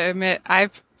I gotta admit,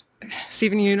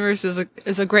 Steven Universe is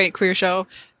a great queer show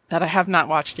that I have not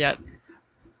watched yet.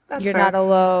 That's You're fair. not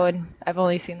alone. I've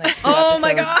only seen like 2 Oh episodes.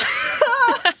 my god!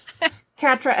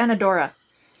 Catra and Adora.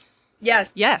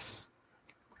 Yes. Yes.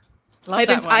 Love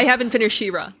that one. I haven't finished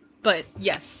She-Ra, but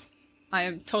yes, I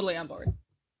am totally on board.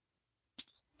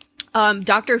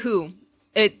 Doctor Who,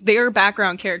 they are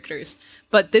background characters,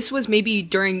 but this was maybe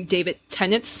during David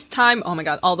Tennant's time. Oh my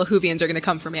god, all the Whovians are going to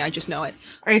come for me. I just know it.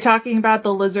 Are you talking about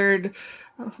the lizard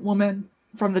woman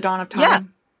from the Dawn of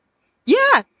Time?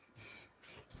 Yeah.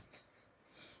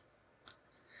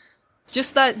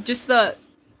 Just the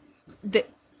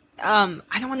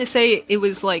I don't want to say it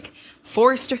was like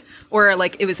forced or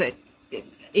like it was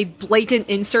a blatant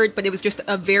insert, but it was just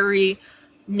a very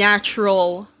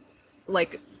natural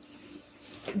like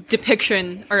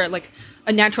depiction or like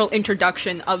a natural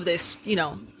introduction of this, you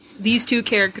know, these two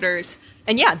characters.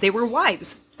 And yeah, they were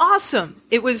wives. Awesome.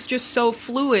 It was just so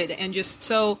fluid and just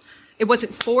so, it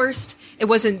wasn't forced. It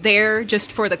wasn't there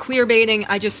just for the queer baiting.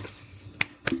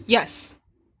 Yes.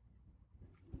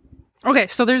 Okay,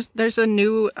 so there's a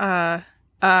new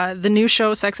the new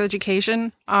show Sex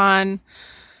Education on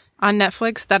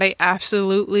Netflix that I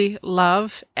absolutely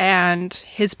love, and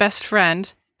his best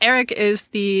friend Eric is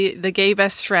the gay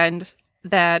best friend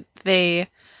that they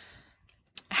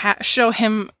show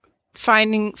him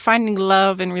finding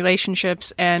love in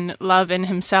relationships and love in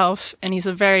himself, and he's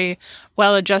a very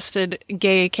well-adjusted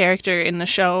gay character in the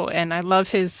show, and I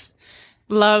love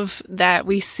that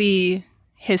we see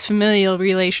his familial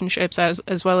relationships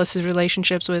as well as his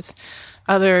relationships with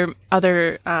other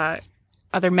men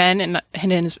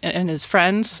and his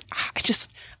friends.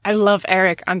 I love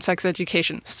Eric on Sex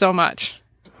Education so much.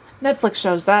 Netflix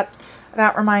shows that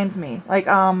reminds me. Like,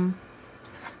 Julie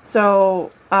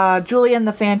and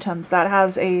the Phantoms, that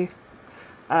has a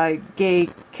gay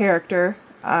character.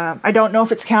 I don't know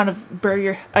if it's a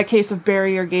case of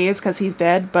bury your gays because he's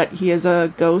dead, but he is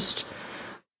a ghost.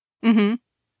 Mm-hmm.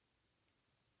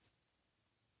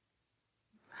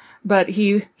 But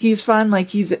he's fun. Like,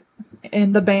 he's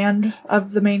in the band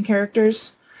of the main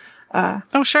characters.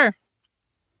 Oh, sure.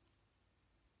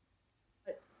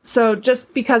 So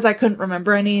just because I couldn't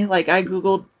remember any, like, I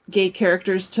Googled gay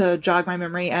characters to jog my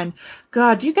memory, and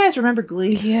God, do you guys remember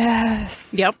Glee?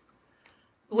 Yes. Yep.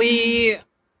 Glee.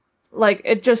 Like,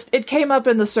 it came up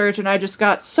in the search, and I just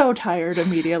got so tired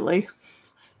immediately.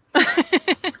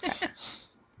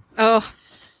 Oh,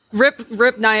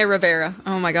 rip Naya Rivera.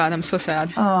 Oh my God, I'm so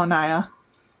sad. Oh, Naya.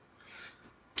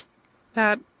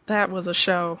 That was a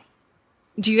show.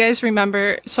 Do you guys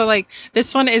remember? So, like,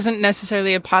 this one isn't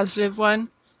necessarily a positive one,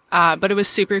 but it was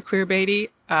super queerbaity.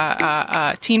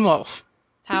 Teen Wolf.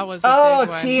 How was it? Oh,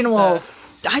 Teen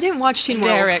Wolf. I didn't watch Teen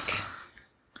Derek. Wolf.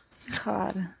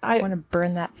 God, I want to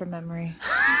burn that from memory.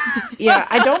 Yeah,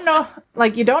 I don't know.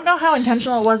 Like, you don't know how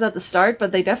intentional it was at the start,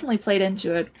 but they definitely played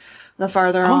into it the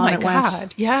farther on it went. Oh my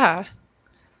God, yeah.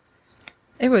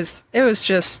 It was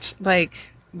just like,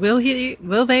 will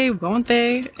they, won't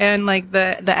they? And like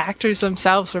the actors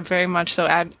themselves were very much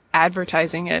so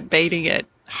advertising it, baiting it,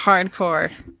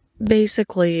 hardcore.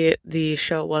 Basically, the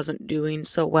show wasn't doing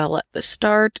so well at the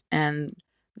start, and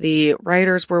the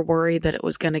writers were worried that it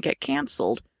was going to get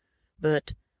canceled.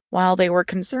 But while they were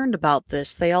concerned about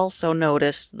this, they also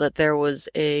noticed that there was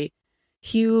a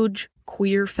huge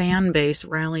queer fan base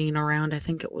rallying around, I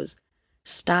think it was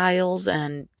Styles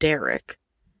and Derek.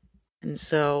 And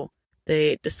so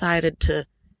they decided to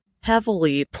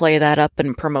heavily play that up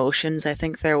in promotions. I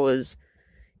think there was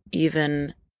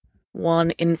even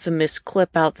one infamous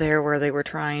clip out there where they were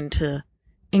trying to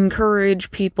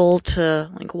encourage people to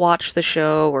like watch the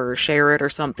show or share it or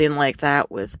something like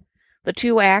that, with the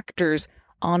two actors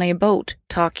on a boat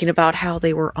talking about how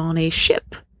they were on a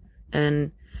ship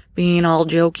and being all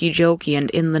jokey and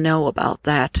in the know about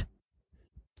that.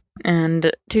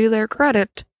 And to their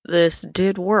credit, this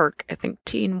did work. I think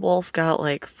Teen Wolf got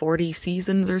like 40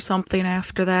 seasons or something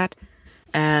after that.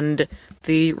 And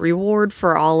the reward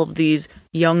for all of these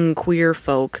young queer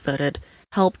folk that had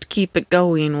helped keep it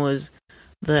going was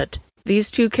that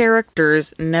these two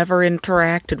characters never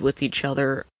interacted with each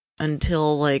other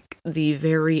until like the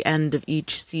very end of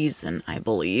each season, I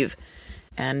believe.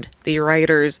 And the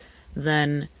writers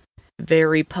then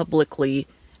very publicly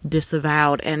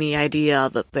disavowed any idea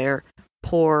that their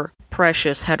poor,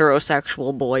 precious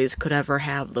heterosexual boys could ever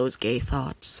have those gay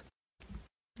thoughts.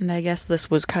 And I guess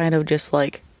this was kind of just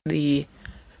like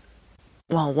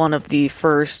one of the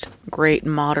first great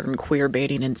modern queer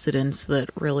baiting incidents that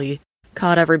really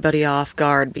caught everybody off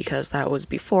guard, because that was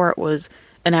before it was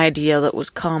an idea that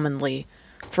was commonly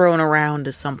thrown around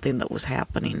as something that was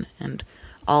happening, and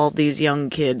all of these young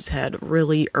kids had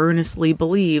really earnestly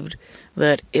believed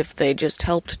that if they just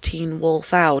helped Teen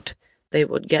Wolf out, they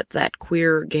would get that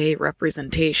queer gay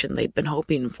representation they'd been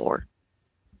hoping for.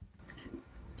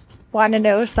 Want to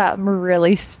know something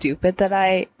really stupid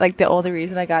that the only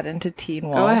reason I got into Teen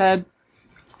Wolf? Go ahead.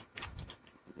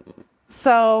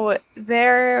 So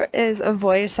there is a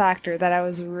voice actor that I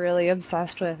was really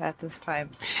obsessed with at this time.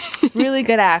 Really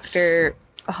good actor,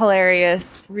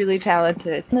 hilarious, really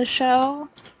talented in the show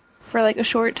for like a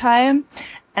short time.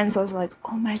 And so I was like,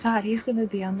 oh my God, he's going to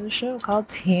be on the show called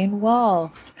Teen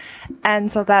Wolf.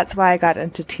 And so that's why I got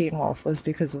into Teen Wolf, was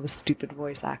because of a stupid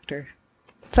voice actor.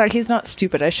 Sorry, he's not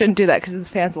stupid. I shouldn't do that because his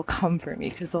fans will come for me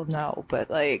because they'll know. But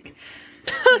like,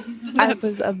 I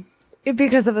was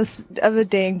because of a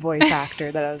dang voice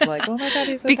actor that I was like, oh my God,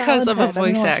 he's so because talented. of a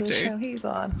voice actor. The show he's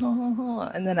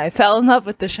on. And then I fell in love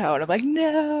with the show, and I'm like,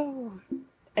 no.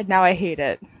 And now I hate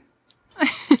it.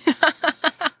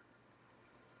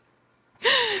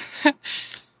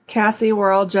 Cassie,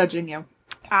 we're all judging you.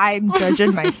 I'm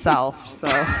judging myself, so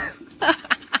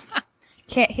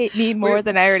can't hate me more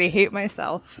than I already hate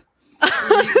myself.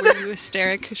 Were you a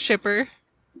Derek shipper?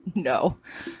 No.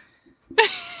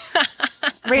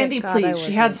 Randy, God, please.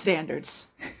 She had standards.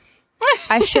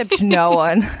 I shipped no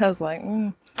one. I was like,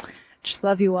 just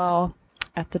love you all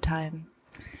at the time.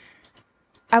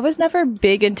 I was never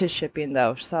big into shipping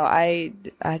though, so I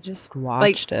just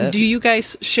watched it. Do you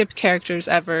guys ship characters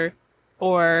ever,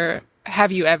 or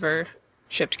have you ever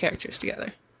shipped characters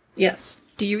together? Yes.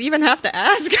 Do you even have to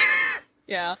ask?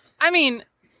 Yeah. I mean,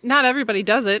 not everybody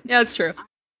does it. Yeah, it's true.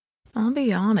 I'll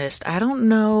be honest, I don't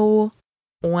know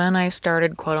when I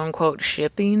started quote-unquote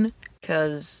shipping,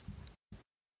 because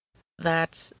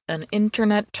that's an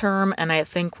internet term, and I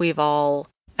think we've all,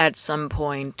 at some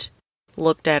point,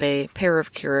 looked at a pair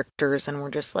of characters and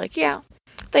were just like, yeah,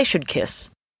 they should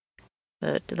kiss.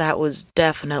 But that was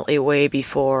definitely way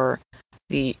before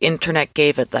the internet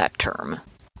gave it that term.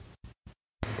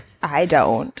 I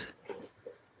don't.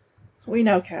 We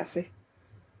know, Cassie.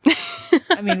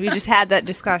 I mean, we just had that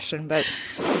discussion, but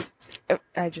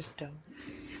I just don't.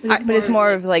 But it's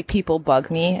more of like people bug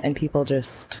me, and people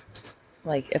just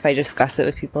like if I discuss it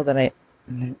with people, then I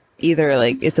either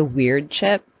like it's a weird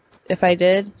chip if I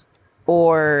did,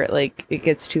 or like it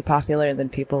gets too popular and then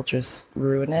people just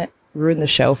ruin the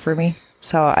show for me.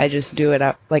 So I just do it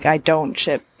up. Like I don't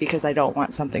ship because I don't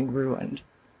want something ruined.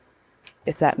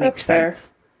 If that makes That's sense.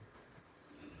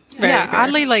 Yeah, fair.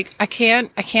 oddly, like I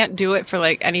can't do it for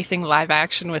like anything live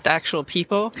action with actual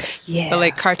people. Yeah. But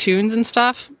like cartoons and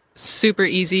stuff, super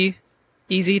easy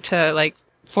to like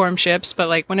form ships. But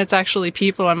like when it's actually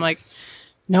people, I'm like,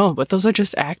 no, but those are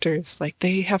just actors. Like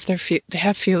they have they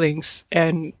have feelings,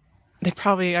 and they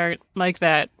probably aren't like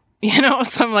that, you know.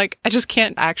 So I'm like, I just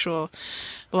can't actual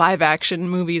live action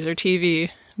movies or TV.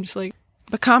 I'm just like,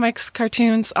 but comics,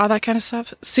 cartoons, all that kind of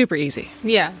stuff, super easy.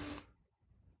 Yeah.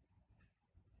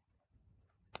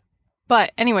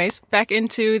 But anyways, back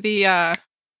into the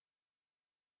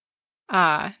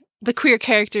queer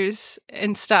characters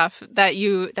and stuff that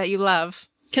you love.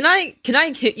 Can I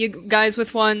hit you guys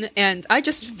with one? And I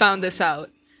just found this out,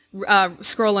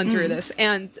 scrolling through this,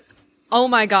 and oh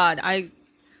my god, I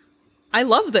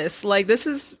love this. Like, this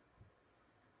is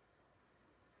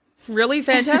really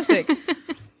fantastic.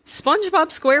 SpongeBob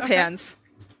SquarePants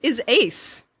is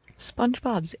Ace.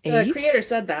 SpongeBob's The Ace? creator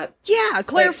said that. Yeah,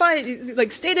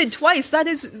 like stated twice. That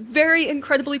is very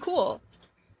incredibly cool.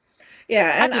 Yeah,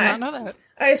 I and did not know that.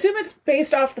 I assume it's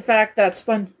based off the fact that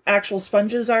actual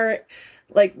sponges are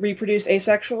like reproduce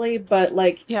asexually, but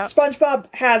like Yeah.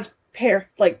 SpongeBob has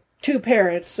two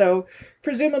parrots, so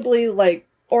presumably like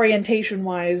orientation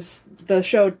wise, the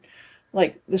show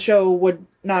would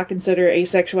not consider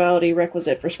asexuality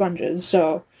requisite for sponges.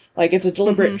 So like it's a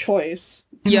deliberate choice.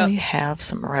 Yeah. We have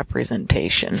some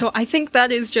representation. So I think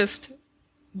that is just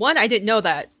one, I didn't know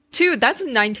that. Two, that's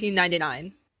in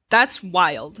 1999. That's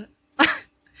wild.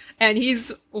 And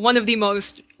he's one of the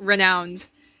most renowned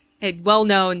and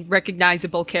well-known,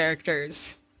 recognizable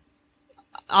characters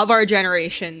of our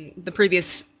generation, the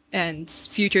previous and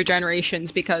future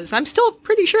generations, because I'm still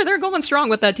pretty sure they're going strong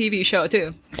with that TV show,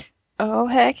 too. Oh,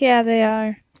 heck yeah, they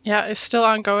are. Yeah, it's still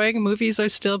ongoing. Movies are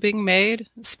still being made.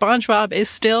 SpongeBob is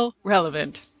still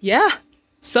relevant. Yeah.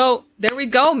 So, there we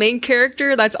go. Main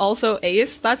character that's also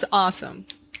Ace. That's awesome.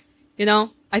 You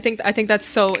know? I think that's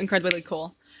so incredibly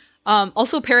cool.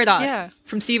 Also Peridot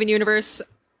from Steven Universe.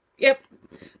 Yep.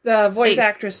 The voice Ace.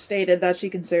 actress stated that she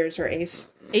considers her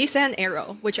Ace. Ace and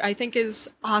Arrow, which I think is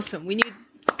awesome. We need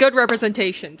good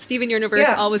representation. Steven Universe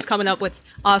Yeah. always coming up with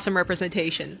awesome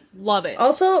representation. Love it.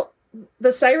 Also,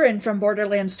 the Siren from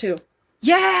Borderlands 2.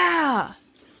 Yeah!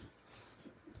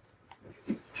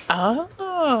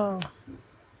 Oh.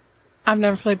 I've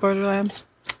never played Borderlands.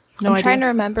 No I'm idea. trying to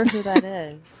remember who that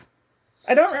is.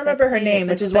 I don't remember her played it, name,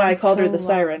 but which it's is why I been called her so the long.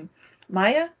 Siren.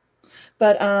 Maya?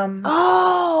 But,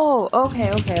 Oh, okay.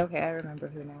 I remember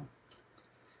who now.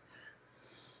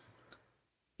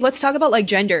 Let's talk about like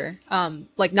gender,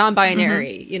 like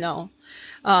non-binary, you know,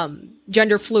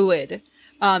 gender fluid.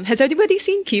 Has anybody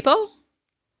seen Kipo?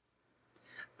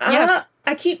 Yes.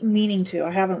 I keep meaning to.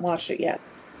 I haven't watched it yet.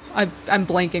 I'm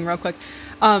blanking real quick.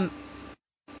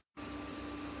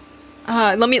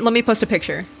 Let me post a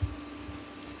picture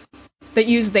that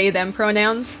use they them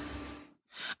pronouns.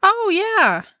 Oh,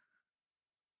 yeah.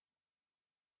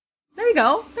 There you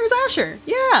go. There's Asher.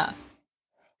 Yeah.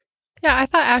 Yeah, I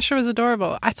thought Asher was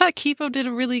adorable. I thought Kipo did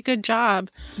a really good job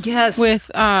Yes.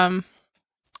 with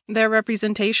their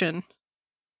representation.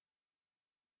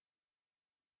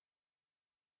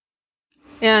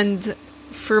 And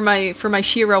for my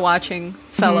She-Ra watching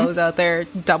fellows out there,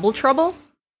 Double Trouble.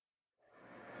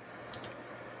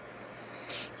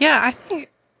 Yeah,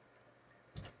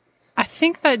 I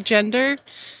think that gender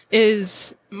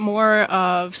is more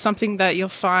of something that you'll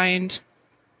find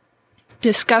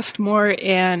discussed more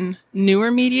in newer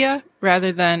media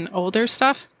rather than older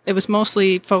stuff. It was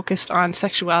mostly focused on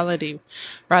sexuality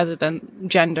rather than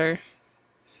gender.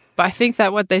 But I think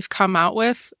that what they've come out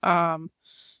with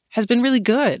has been really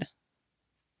good.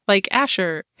 Like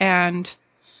Asher and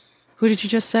who did you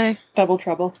just say? Double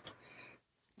Trouble.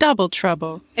 Double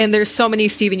Trouble. And there's so many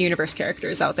Steven Universe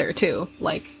characters out there too.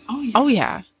 Like, Oh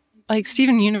yeah. Like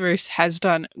Steven Universe has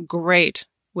done great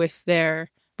with their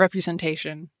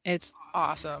representation. It's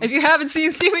awesome. if you haven't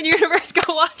seen Steven Universe,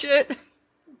 go watch it.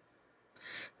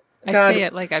 I God. say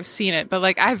it like I've seen it, but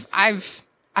like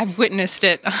I've witnessed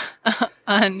it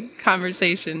on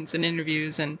conversations and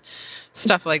interviews and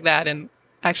stuff like that, and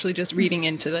actually just reading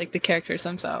into like the characters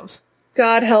themselves.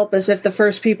 God help us if the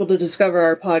first people to discover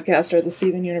our podcast are the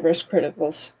Steven Universe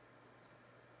criticals.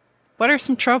 What are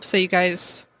some tropes that you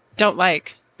guys don't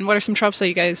like, and what are some tropes that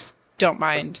you guys don't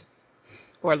mind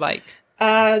or like?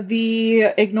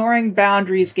 The ignoring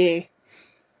boundaries gay.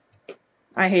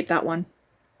 I hate that one.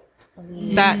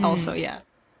 That also, yeah.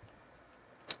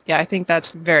 Yeah, I think that's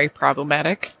very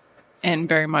problematic, and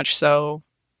very much so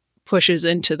pushes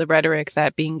into the rhetoric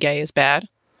that being gay is bad.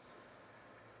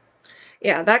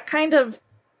 Yeah, that kind of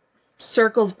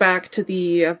circles back to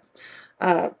the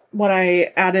what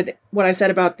I said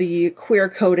about the queer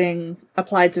coding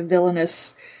applied to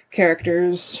villainous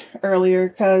characters earlier,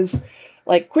 because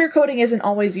like queer coding isn't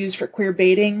always used for queer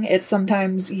baiting. It's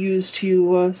sometimes used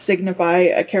to signify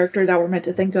a character that we're meant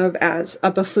to think of as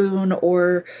a buffoon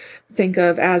or think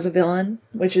of as a villain,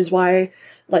 which is why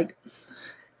like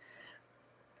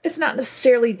it's not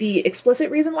necessarily the explicit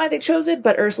reason why they chose it,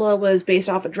 but Ursula was based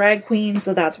off a drag queen,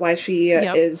 so that's why she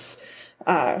is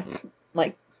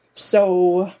like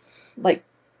so like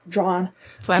drawn.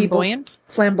 Flamboyant?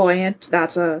 Flamboyant,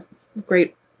 that's a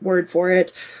great word for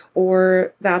it.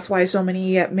 Or that's why so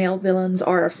many male villains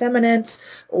are effeminate,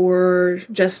 or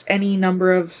just any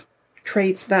number of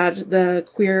traits that the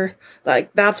queer,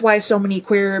 like, that's why so many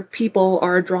queer people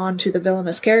are drawn to the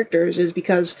villainous characters, is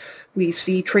because we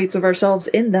see traits of ourselves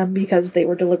in them because they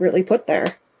were deliberately put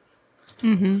there.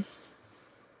 Mm-hmm.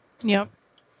 Yep.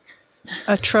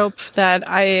 A trope that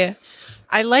I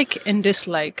like and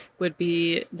dislike would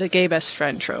be the gay best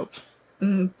friend trope.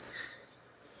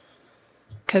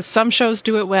 Because some shows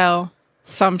do it well,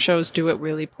 some shows do it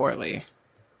really poorly.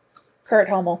 Kurt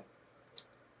Hummel.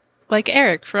 Like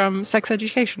Eric from Sex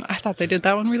Education. I thought they did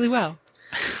that one really well.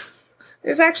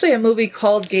 There's actually a movie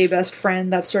called Gay Best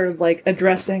Friend that's sort of like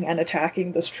addressing and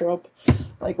attacking this trope.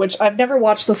 Like, which I've never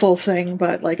watched the full thing,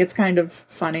 but like it's kind of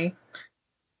funny.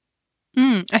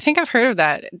 I think I've heard of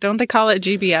that. Don't they call it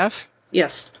GBF?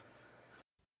 Yes.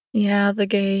 Yeah, the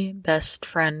gay best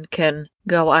friend can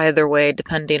go either way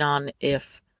depending on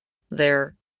if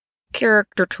their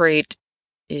character trait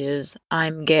is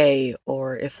I'm gay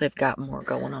or if they've got more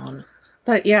going on.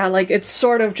 But yeah, like it's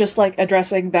sort of just like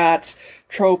addressing that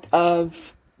trope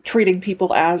of treating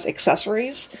people as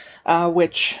accessories,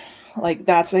 which like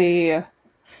that's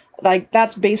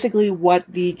basically what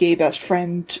the gay best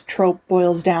friend trope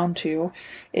boils down to,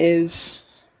 is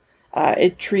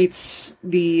it treats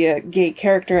the gay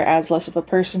character as less of a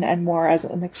person and more as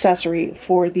an accessory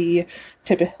for the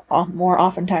more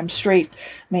oftentimes straight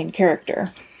main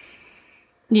character.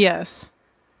 Yes.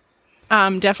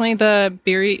 Definitely the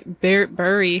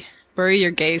bury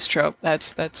your gays trope.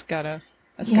 That's gotta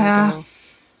go.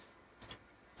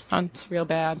 It's real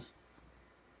bad.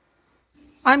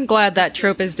 I'm glad that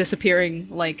trope is disappearing,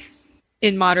 like,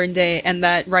 in modern day, and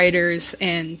that writers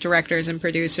and directors and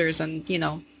producers and, you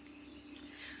know,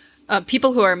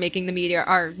 people who are making the media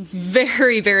are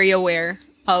very, very aware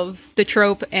of the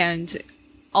trope and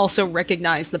also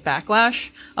recognize the backlash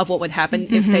of what would happen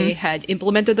if they had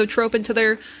implemented the trope into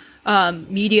their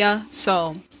media.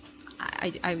 So,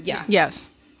 yeah. Yes.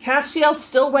 Castiel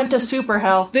still went to Super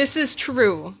Hell. This is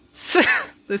true.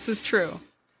 This is true.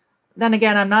 Then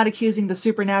again, I'm not accusing the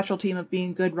Supernatural team of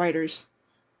being good writers.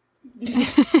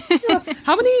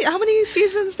 How many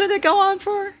seasons did it go on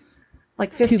for?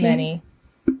 Like 15? Too many.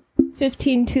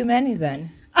 15 too many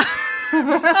then.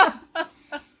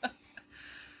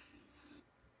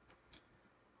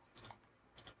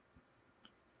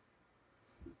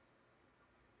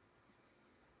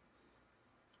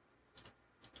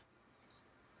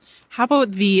 How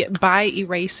about the bi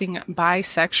erasing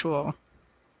bisexual?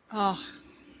 Oh,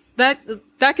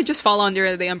 that could just fall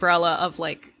under the umbrella of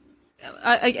like,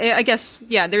 I guess,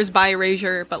 yeah. There's bi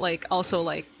erasure, but like also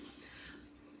like,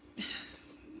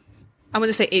 I want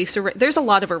to say there's a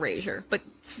lot of erasure, but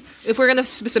if we're gonna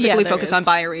specifically focus on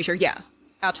bi erasure, yeah,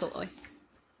 absolutely.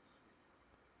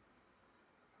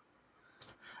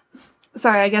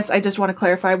 Sorry, I guess I just want to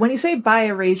clarify. When you say bi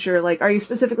erasure, like, are you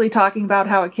specifically talking about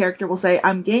how a character will say,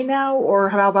 I'm gay now, or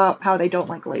how about how they don't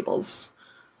like labels?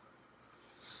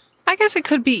 I guess it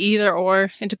could be either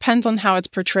or. It depends on how it's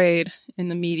portrayed in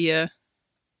the media.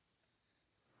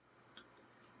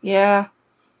 Yeah.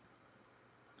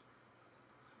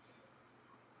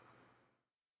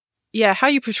 Yeah, how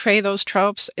you portray those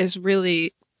tropes is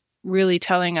really, really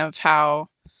telling of how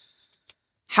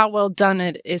well done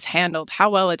it is handled, how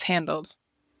well it's handled.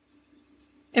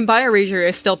 And bi-erasure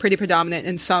is still pretty predominant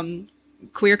in some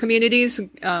queer communities,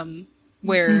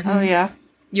 where Oh, yeah.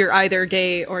 you're either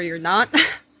gay or you're not.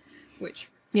 Which,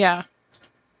 Yeah.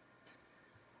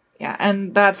 Yeah,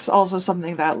 and that's also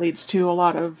something that leads to a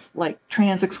lot of, like,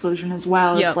 trans exclusion as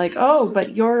well. Yeah. It's like, oh,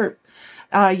 but you're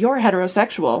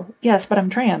heterosexual. Yes, but I'm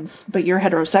trans, but you're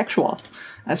heterosexual.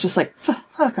 And it's just like,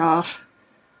 fuck off.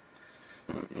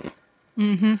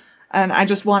 Mm-hmm. And I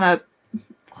just want to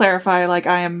clarify, like,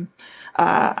 I'm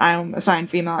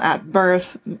assigned female at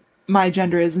birth. My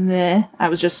gender is meh. I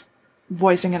was just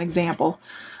voicing an example.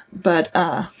 But,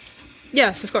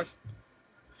 yes, of course.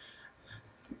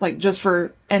 like, just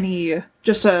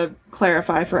to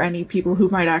clarify for any people who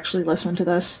might actually listen to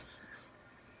this.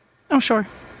 Oh, sure.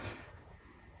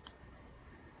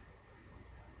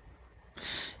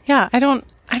 Yeah, I don't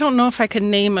know if I could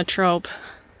name a trope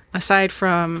aside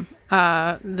from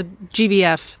the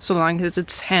GBF, so long as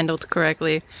it's handled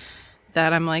correctly,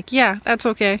 that I'm like, yeah, that's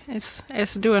okay.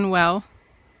 It's doing well.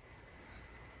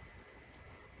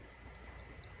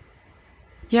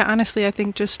 Yeah, honestly, I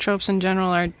think just tropes in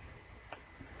general are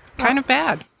kind of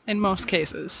bad in most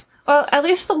cases. Well, at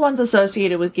least the ones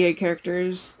associated with gay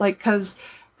characters, like, because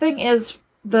thing is,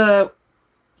 the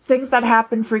things that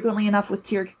happen frequently enough with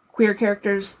queer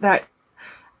characters, that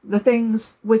the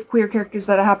things with queer characters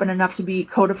that happen enough to be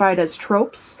codified as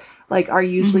tropes, like, are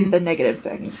usually the negative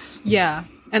things. Yeah.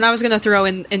 And I was going to throw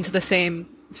into the same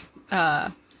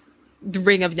the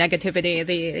ring of negativity,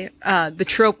 the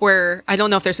trope where, I don't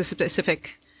know if there's a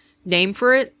specific name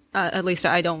for it, at least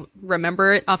I don't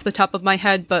remember it off the top of my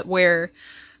head, but where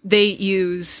they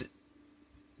use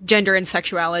gender and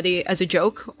sexuality as a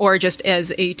joke or just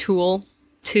as a tool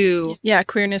to... Yeah,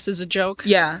 queerness is a joke.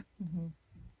 Yeah.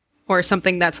 Or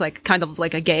something that's like kind of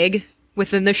like a gag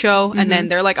within the show, and then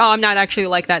they're like, oh, I'm not actually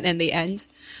like that in the end.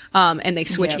 And they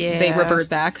switch, they revert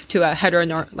back to a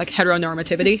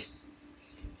heteronormativity.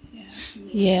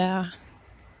 Yeah.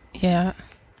 Yeah.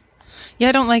 Yeah,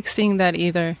 I don't like seeing that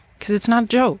either, because it's not a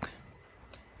joke.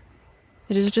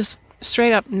 It is just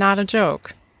straight up not a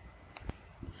joke.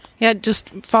 Yeah, it just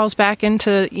falls back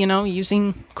into,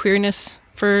 using queerness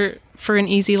for an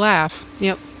easy laugh.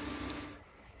 Yep.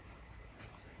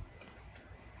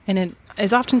 And it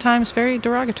is oftentimes very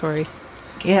derogatory.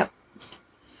 Yep.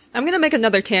 I'm going to make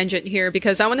another tangent here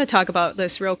because I want to talk about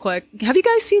this real quick. Have you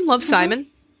guys seen Love, Simon?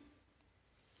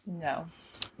 No.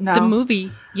 No. The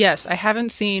movie, yes. I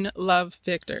haven't seen Love,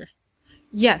 Victor.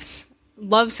 Yes.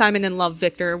 Love, Simon, and Love,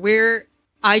 Victor.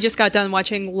 I just got done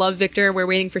watching Love, Victor. We're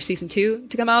waiting for season 2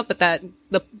 to come out, but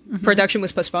the production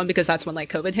was postponed because that's when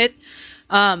COVID hit.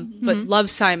 But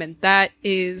Love, Simon, that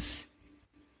is...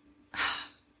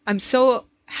 I'm so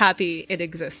happy it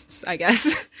exists, I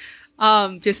guess.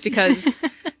 Just because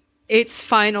it's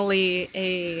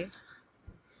finally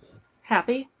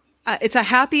Happy? it's a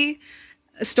happy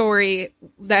story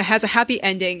that has a happy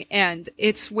ending, and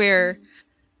it's where...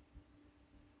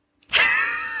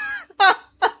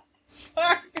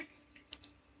 Sorry.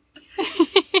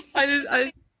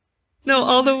 No,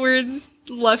 all the words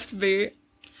left me.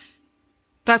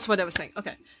 That's what I was saying.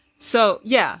 Okay. So,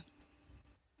 yeah.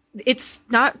 It's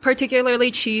not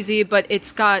particularly cheesy, but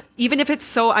it's got, even if it's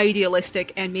so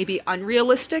idealistic and maybe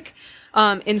unrealistic,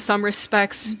 in some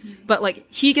respects, but like,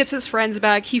 he gets his friends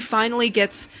back, he finally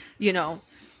gets,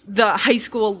 the high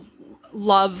school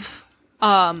love,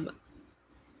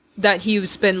 that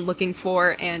he's been looking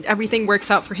for, and everything works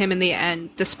out for him in the end,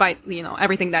 despite,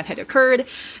 everything that had occurred.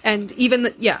 And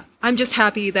even, I'm just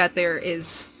happy that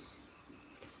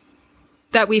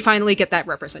that we finally get that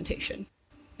representation,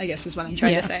 I guess is what I'm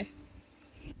trying to say.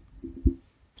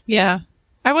 Yeah.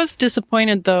 I was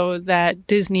disappointed, though, that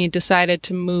Disney decided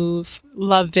to move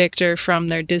Love, Victor from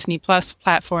their Disney Plus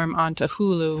platform onto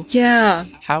Hulu. Yeah.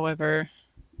 However,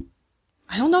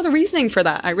 I don't know the reasoning for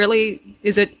that.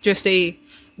 Is it just a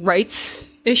rights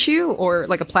issue or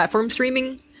like a platform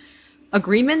streaming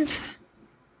agreement?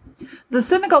 The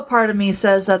cynical part of me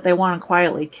says that they want to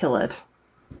quietly kill it.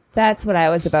 That's what I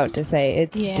was about to say.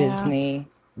 It's Yeah. Disney.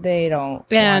 They don't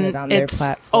and want it on their it's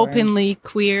platform. openly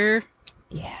queer.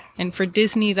 Yeah. And for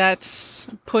Disney, that's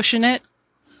pushing it.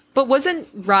 But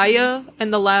wasn't Raya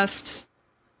and the Last...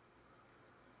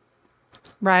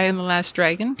 Raya and the Last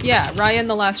Dragon. Yeah, Raya and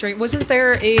the Last Dragon. Wasn't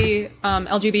there a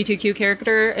LGBTQ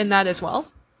character in that as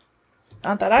well?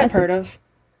 Not that I've That's heard of.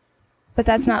 But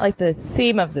that's not like the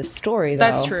theme of the story, though.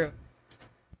 That's true.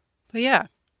 But yeah,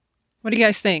 what do you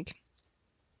guys think?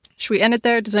 Should we end it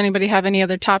there? Does anybody have any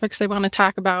other topics they want to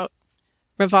talk about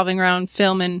revolving around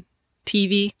film and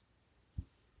TV?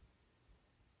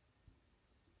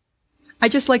 I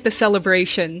just like the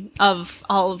celebration of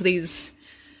all of these,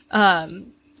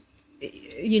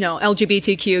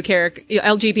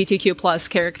 LGBTQ plus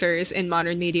characters in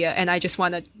modern media, and I just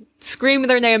want to scream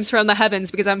their names from the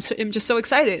heavens because I'm just so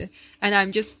excited, and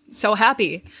I'm just so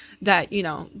happy that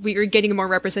we are getting more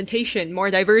representation,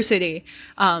 more diversity,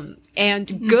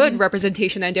 and good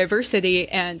representation and diversity,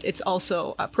 and it's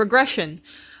also a progression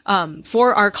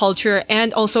for our culture,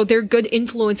 and also they're good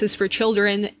influences for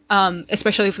children,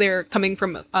 especially if they're coming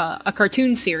from a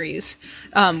cartoon series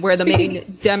where the main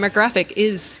demographic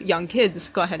is young kids.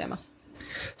 Go ahead, Emma.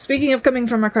 Speaking of coming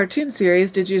from a cartoon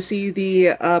series, did you see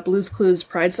the Blue's Clues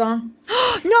Pride song?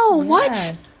 No, what?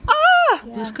 Yes.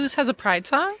 Blue's Clues has a Pride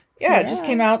song? Yeah, it just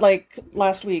came out like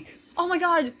last week. Oh my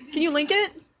god, can you link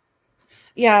it?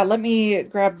 Yeah, let me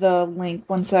grab the link.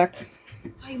 One sec.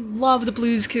 I loved the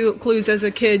Blue's Clues as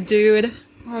a kid, dude.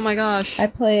 Oh my gosh. I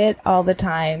play it all the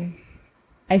time.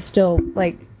 I still,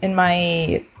 in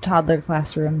my toddler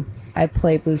classroom, I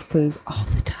play Blue's Clues all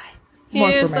the time. More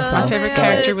Here's for the myself. My favorite mail,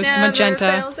 character it was never Magenta.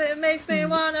 fails, it makes me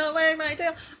wanna wag my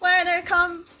tail. When it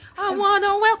comes, I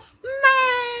wanna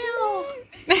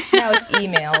mail. Now it's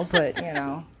email, but, they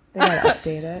gotta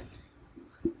update it.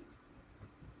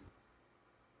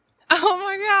 Oh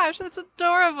my gosh, that's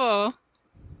adorable.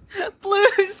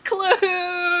 Blue's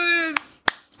Clues.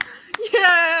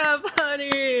 Yeah,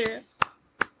 buddy.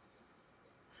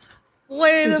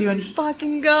 Way Did to you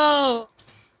fucking go.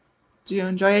 Do you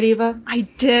enjoy it, Eva? I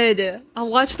did. I'll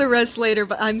watch the rest later,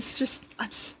 but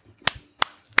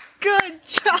good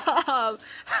job.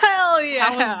 Hell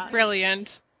yeah. That was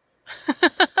brilliant.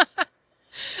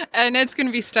 And it's going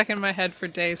to be stuck in my head for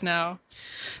days now.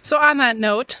 So on that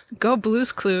note, go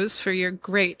Blue's Clues for your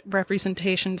great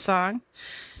representation song.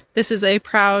 This is a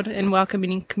proud and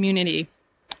welcoming community.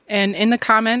 And in the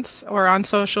comments or on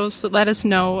socials, let us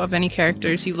know of any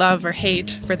characters you love or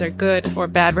hate for their good or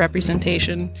bad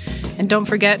representation. And don't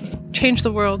forget, change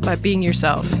the world by being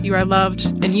yourself. You are loved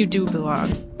and you do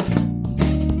belong.